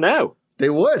off with him now. They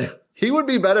would. He would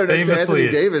be better next to Anthony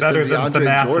Davis than DeAndre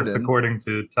Thanasis, Jordan, according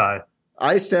to Ty.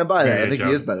 I stand by that. I think Jones.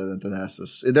 he is better than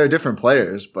Thanasis. They're different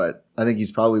players, but I think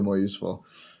he's probably more useful.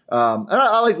 And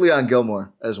I like Leon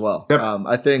Gilmore as well. Yep.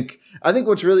 I think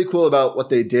what's really cool about what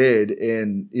they did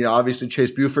obviously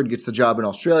Chase Buford gets the job in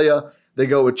Australia. They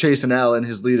go with Chasen Allen,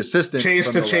 his lead assistant. Chase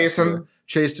to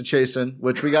Chasen,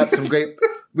 which we got some great,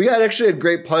 we got actually had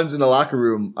great puns in the locker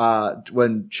room,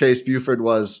 when Chase Buford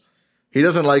he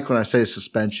doesn't like when I say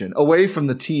suspension, away from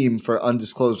the team for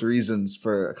undisclosed reasons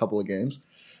for a couple of games.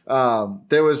 I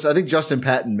think Justin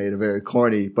Patton made a very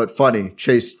corny but funny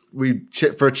Chase and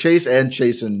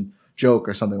Chasen joke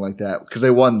or something like that because they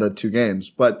won the 2 games.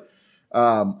 But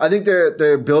I think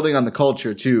they're building on the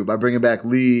culture too by bringing back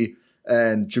Lee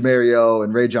and Jamario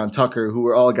and Ray John Tucker, who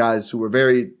were all guys who were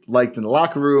very liked in the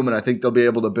locker room, and I think they'll be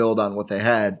able to build on what they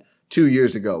had 2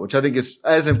 years ago, which I think is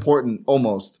as important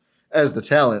almost as the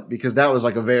talent because that was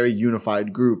like a very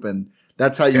unified group, and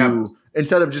that's how you.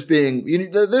 Instead of just being,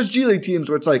 there's G League teams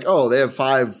where it's like, oh, they have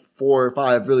 4 or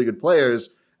 5 really good players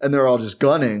and they're all just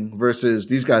gunning versus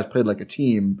these guys played like a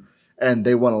team and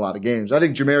they won a lot of games. I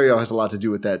think Jamario has a lot to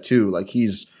do with that too. Like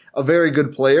he's a very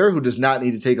good player who does not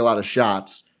need to take a lot of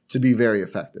shots to be very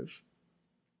effective.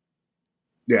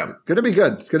 Yeah. Going to be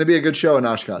good. It's going to be a good show in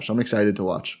Oshkosh. I'm excited to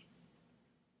watch.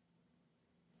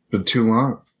 Been too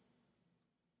long.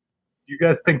 Do you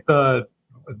guys think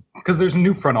because there's a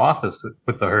new front office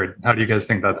with the Herd. How do you guys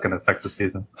think that's going to affect the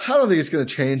season? I don't think it's going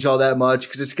to change all that much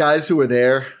because it's guys who were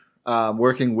there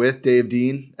working with Dave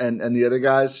Dean and the other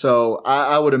guys. So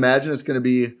I would imagine it's going to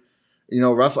be,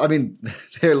 rough. I mean,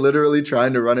 they're literally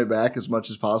trying to run it back as much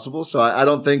as possible. So I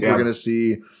don't think we're going to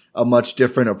see a much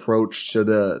different approach to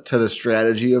the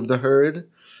strategy of the Herd.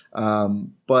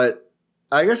 But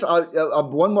I guess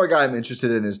one more guy I'm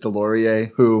interested in is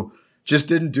Delorier, who just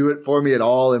didn't do it for me at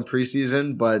all in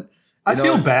preseason, but I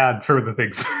feel bad for the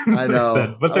things I know,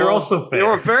 said, but they're also fair. They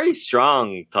were very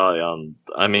strong, Ty.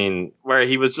 I mean, where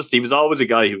he was always a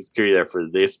guy who was clearly there for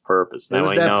this purpose. It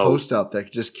was that post up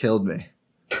that just killed me.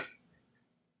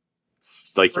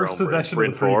 It's like First your own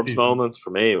Bryn Forbes moments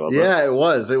for me, wasn't it? Yeah, it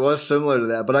was. It was similar to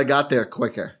that, but I got there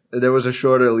quicker. There was a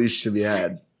shorter leash to be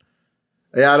had.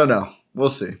 Yeah, I don't know. We'll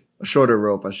see. A shorter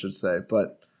rope, I should say,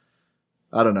 but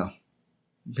I don't know.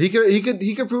 He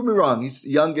could prove me wrong. He's a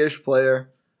youngish player,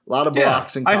 a lot of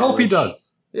blocks in college. I hope he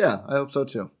does. Yeah, I hope so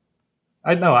too.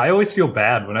 I know. I always feel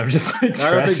bad when I'm just like. I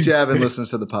don't think Javin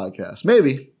listens to the podcast.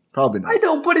 Maybe, probably not. I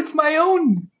know, but it's my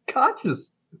own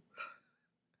conscious.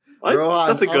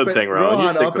 That's a good thing,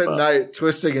 Rohan. Rohan up at night,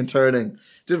 twisting and turning.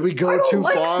 Did we go too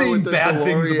far with the bad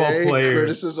things about players?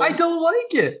 Criticism? I don't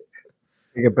like it.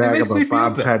 Take it back about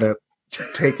Bob Pettit.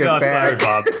 Take it back.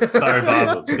 Sorry,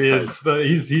 Bob.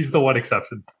 He's the one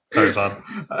exception. Sorry, Bob.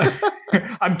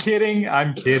 I'm kidding.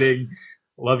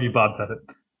 Love you, Bob Pettit.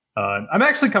 I'm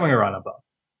actually coming around on Bob.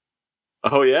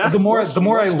 Oh yeah. The more I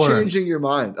learn, changing your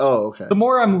mind. Oh, okay. The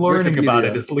more I'm learning about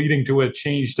it, it's leading to a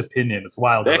changed opinion. It's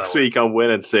wild. Next week on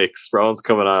Win and 6, Ron's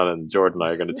coming on, and Jordan and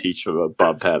I are going to teach him about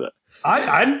Bob Pettit.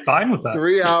 I'm fine with that.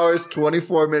 3 hours,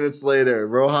 24 minutes later,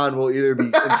 Rohan will either be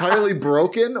entirely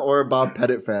broken or a Bob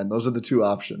Pettit fan. Those are the 2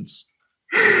 options.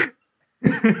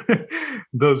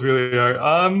 Those really are.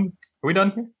 Are we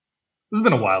done here? This has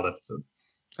been a wild episode.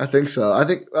 I think so. I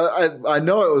think I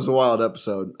know it was a wild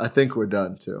episode. I think we're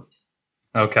done too.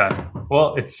 Okay.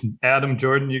 Well, if Adam,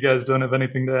 Jordan, you guys don't have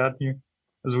anything to add here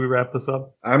as we wrap this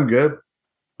up, I'm good.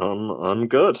 I'm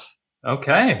good.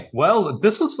 Okay. Well,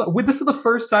 this is the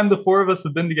first time the 4 of us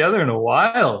have been together in a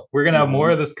while. We're going to have more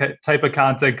of this type of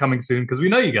content coming soon because we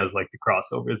know you guys like the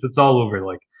crossovers. It's all over.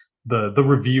 Like the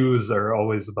reviews are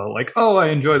always about like, oh, I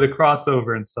enjoy the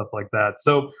crossover and stuff like that.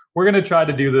 So we're going to try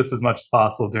to do this as much as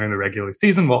possible during the regular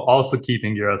season while also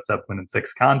keeping Eurostep Win and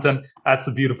 6 content. That's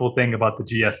the beautiful thing about the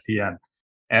GSPN.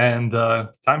 And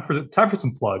time for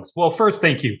some plugs. Well, first,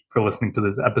 thank you for listening to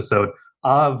this episode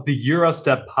of the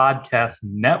Eurostep Podcast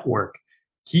Network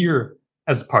here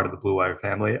as part of the Blue Wire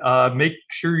family. Make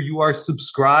sure you are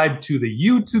subscribed to the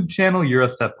YouTube channel,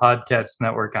 Eurostep Podcast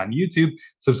Network on YouTube.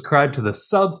 Subscribe to the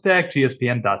Substack,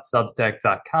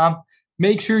 gspn.substack.com.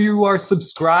 Make sure you are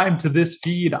subscribed to this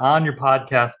feed on your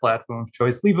podcast platform of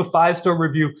choice. Leave a 5-star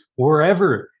review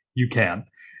wherever you can.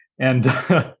 And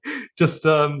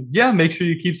make sure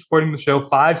you keep supporting the show.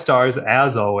 5 stars,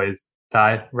 as always.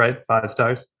 Ty, right? 5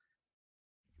 stars?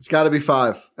 It's got to be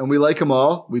 5. And we like them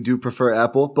all. We do prefer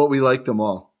Apple, but we like them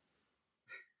all.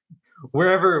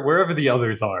 Wherever the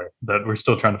others are that we're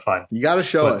still trying to find. You got to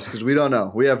show us because we don't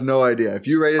know. We have no idea. If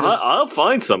you rated us... I'll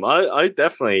find some. I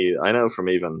definitely, I know from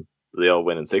even the old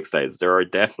Win in 6 days, there are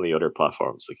definitely other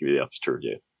platforms that give you the option to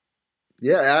review.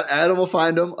 Yeah, Adam will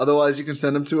find them. Otherwise, you can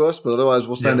send them to us. But otherwise,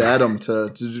 we'll send Adam to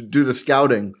do the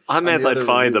scouting. I meant I'd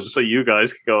find them so you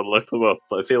guys could go and look them up.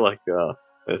 I feel like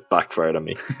It backfired on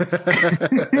me.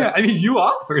 Yeah, I mean, you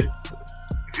offered.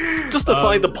 Just to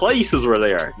find the places where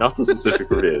they are, not the specific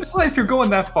reviews. Well, if you're going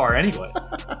that far anyway.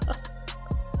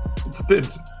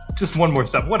 It's just one more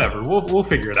step. Whatever. We'll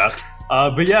figure it out.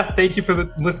 But yeah, thank you for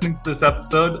listening to this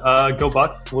episode. Go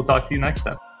Bucks. We'll talk to you next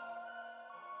time.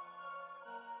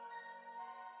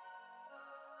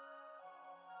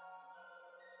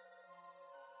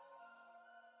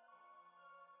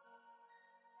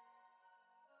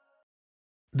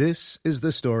 This is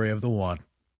the story of the one.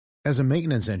 As a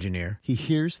maintenance engineer, he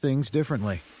hears things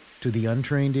differently. To the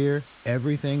untrained ear,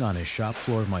 everything on his shop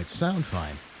floor might sound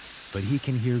fine, but he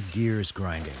can hear gears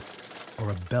grinding or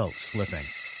a belt slipping.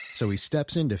 So he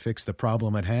steps in to fix the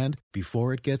problem at hand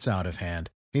before it gets out of hand.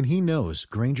 And he knows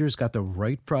Grainger's got the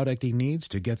right product he needs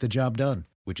to get the job done,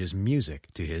 which is music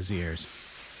to his ears.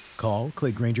 Call,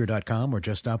 click Grainger.com, or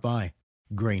just stop by.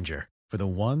 Grainger, for the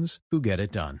ones who get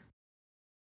it done.